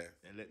that ass.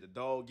 And let the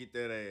dog get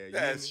that ass.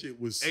 That shit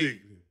was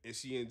sick. And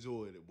she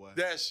enjoyed it, boy.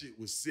 That shit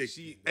was sick.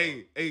 She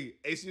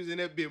was in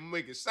that bitch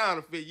making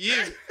sound effects.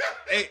 Yeah.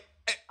 hey,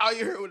 all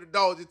you heard was the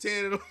dog just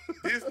tearing it up.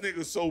 This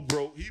nigga so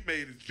broke, he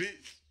made his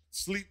bitch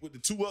sleep with the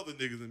two other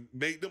niggas and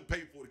made them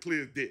pay for the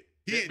clear debt.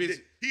 He in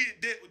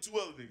debt with two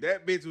other niggas.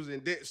 That bitch was in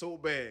debt so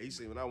bad. He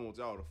said, "When I want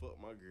y'all to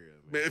fuck my girl,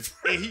 man."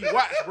 Man, and he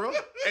watched, bro.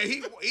 And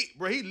he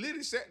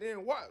literally sat there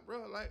and watched,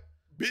 bro. Like,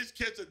 bitch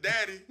catch a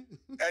daddy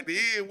at the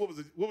end. What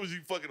was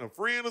you fucking a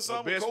friend or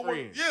something? A best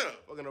friend. Yeah.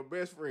 Fucking a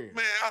best friend.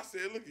 Man, I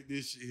said, look at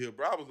this shit here,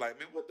 bro. I was like,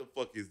 man, what the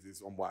fuck is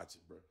this I'm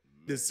watching, bro?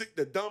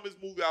 The dumbest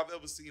movie I've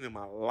ever seen in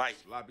my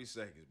life. Sloppy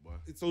Seconds, boy.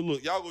 And so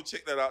look, y'all go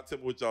check that out. Tell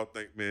me what y'all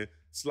think, man.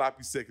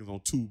 Sloppy Seconds on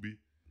Tubi.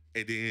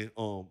 And then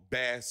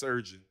Bad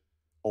Surgeon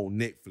on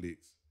Netflix.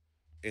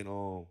 And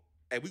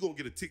we're gonna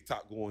get a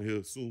TikTok going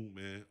here soon,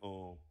 man.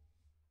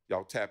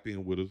 Y'all tap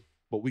in with us.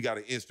 But we got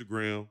an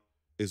Instagram.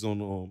 It's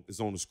on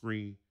the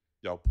screen.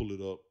 Y'all pull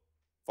it up,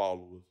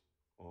 follow us.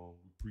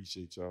 We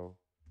appreciate y'all.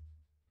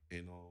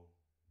 And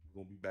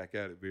we're gonna be back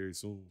at it very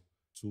soon.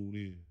 Tune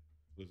in.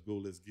 Let's go,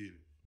 let's get it.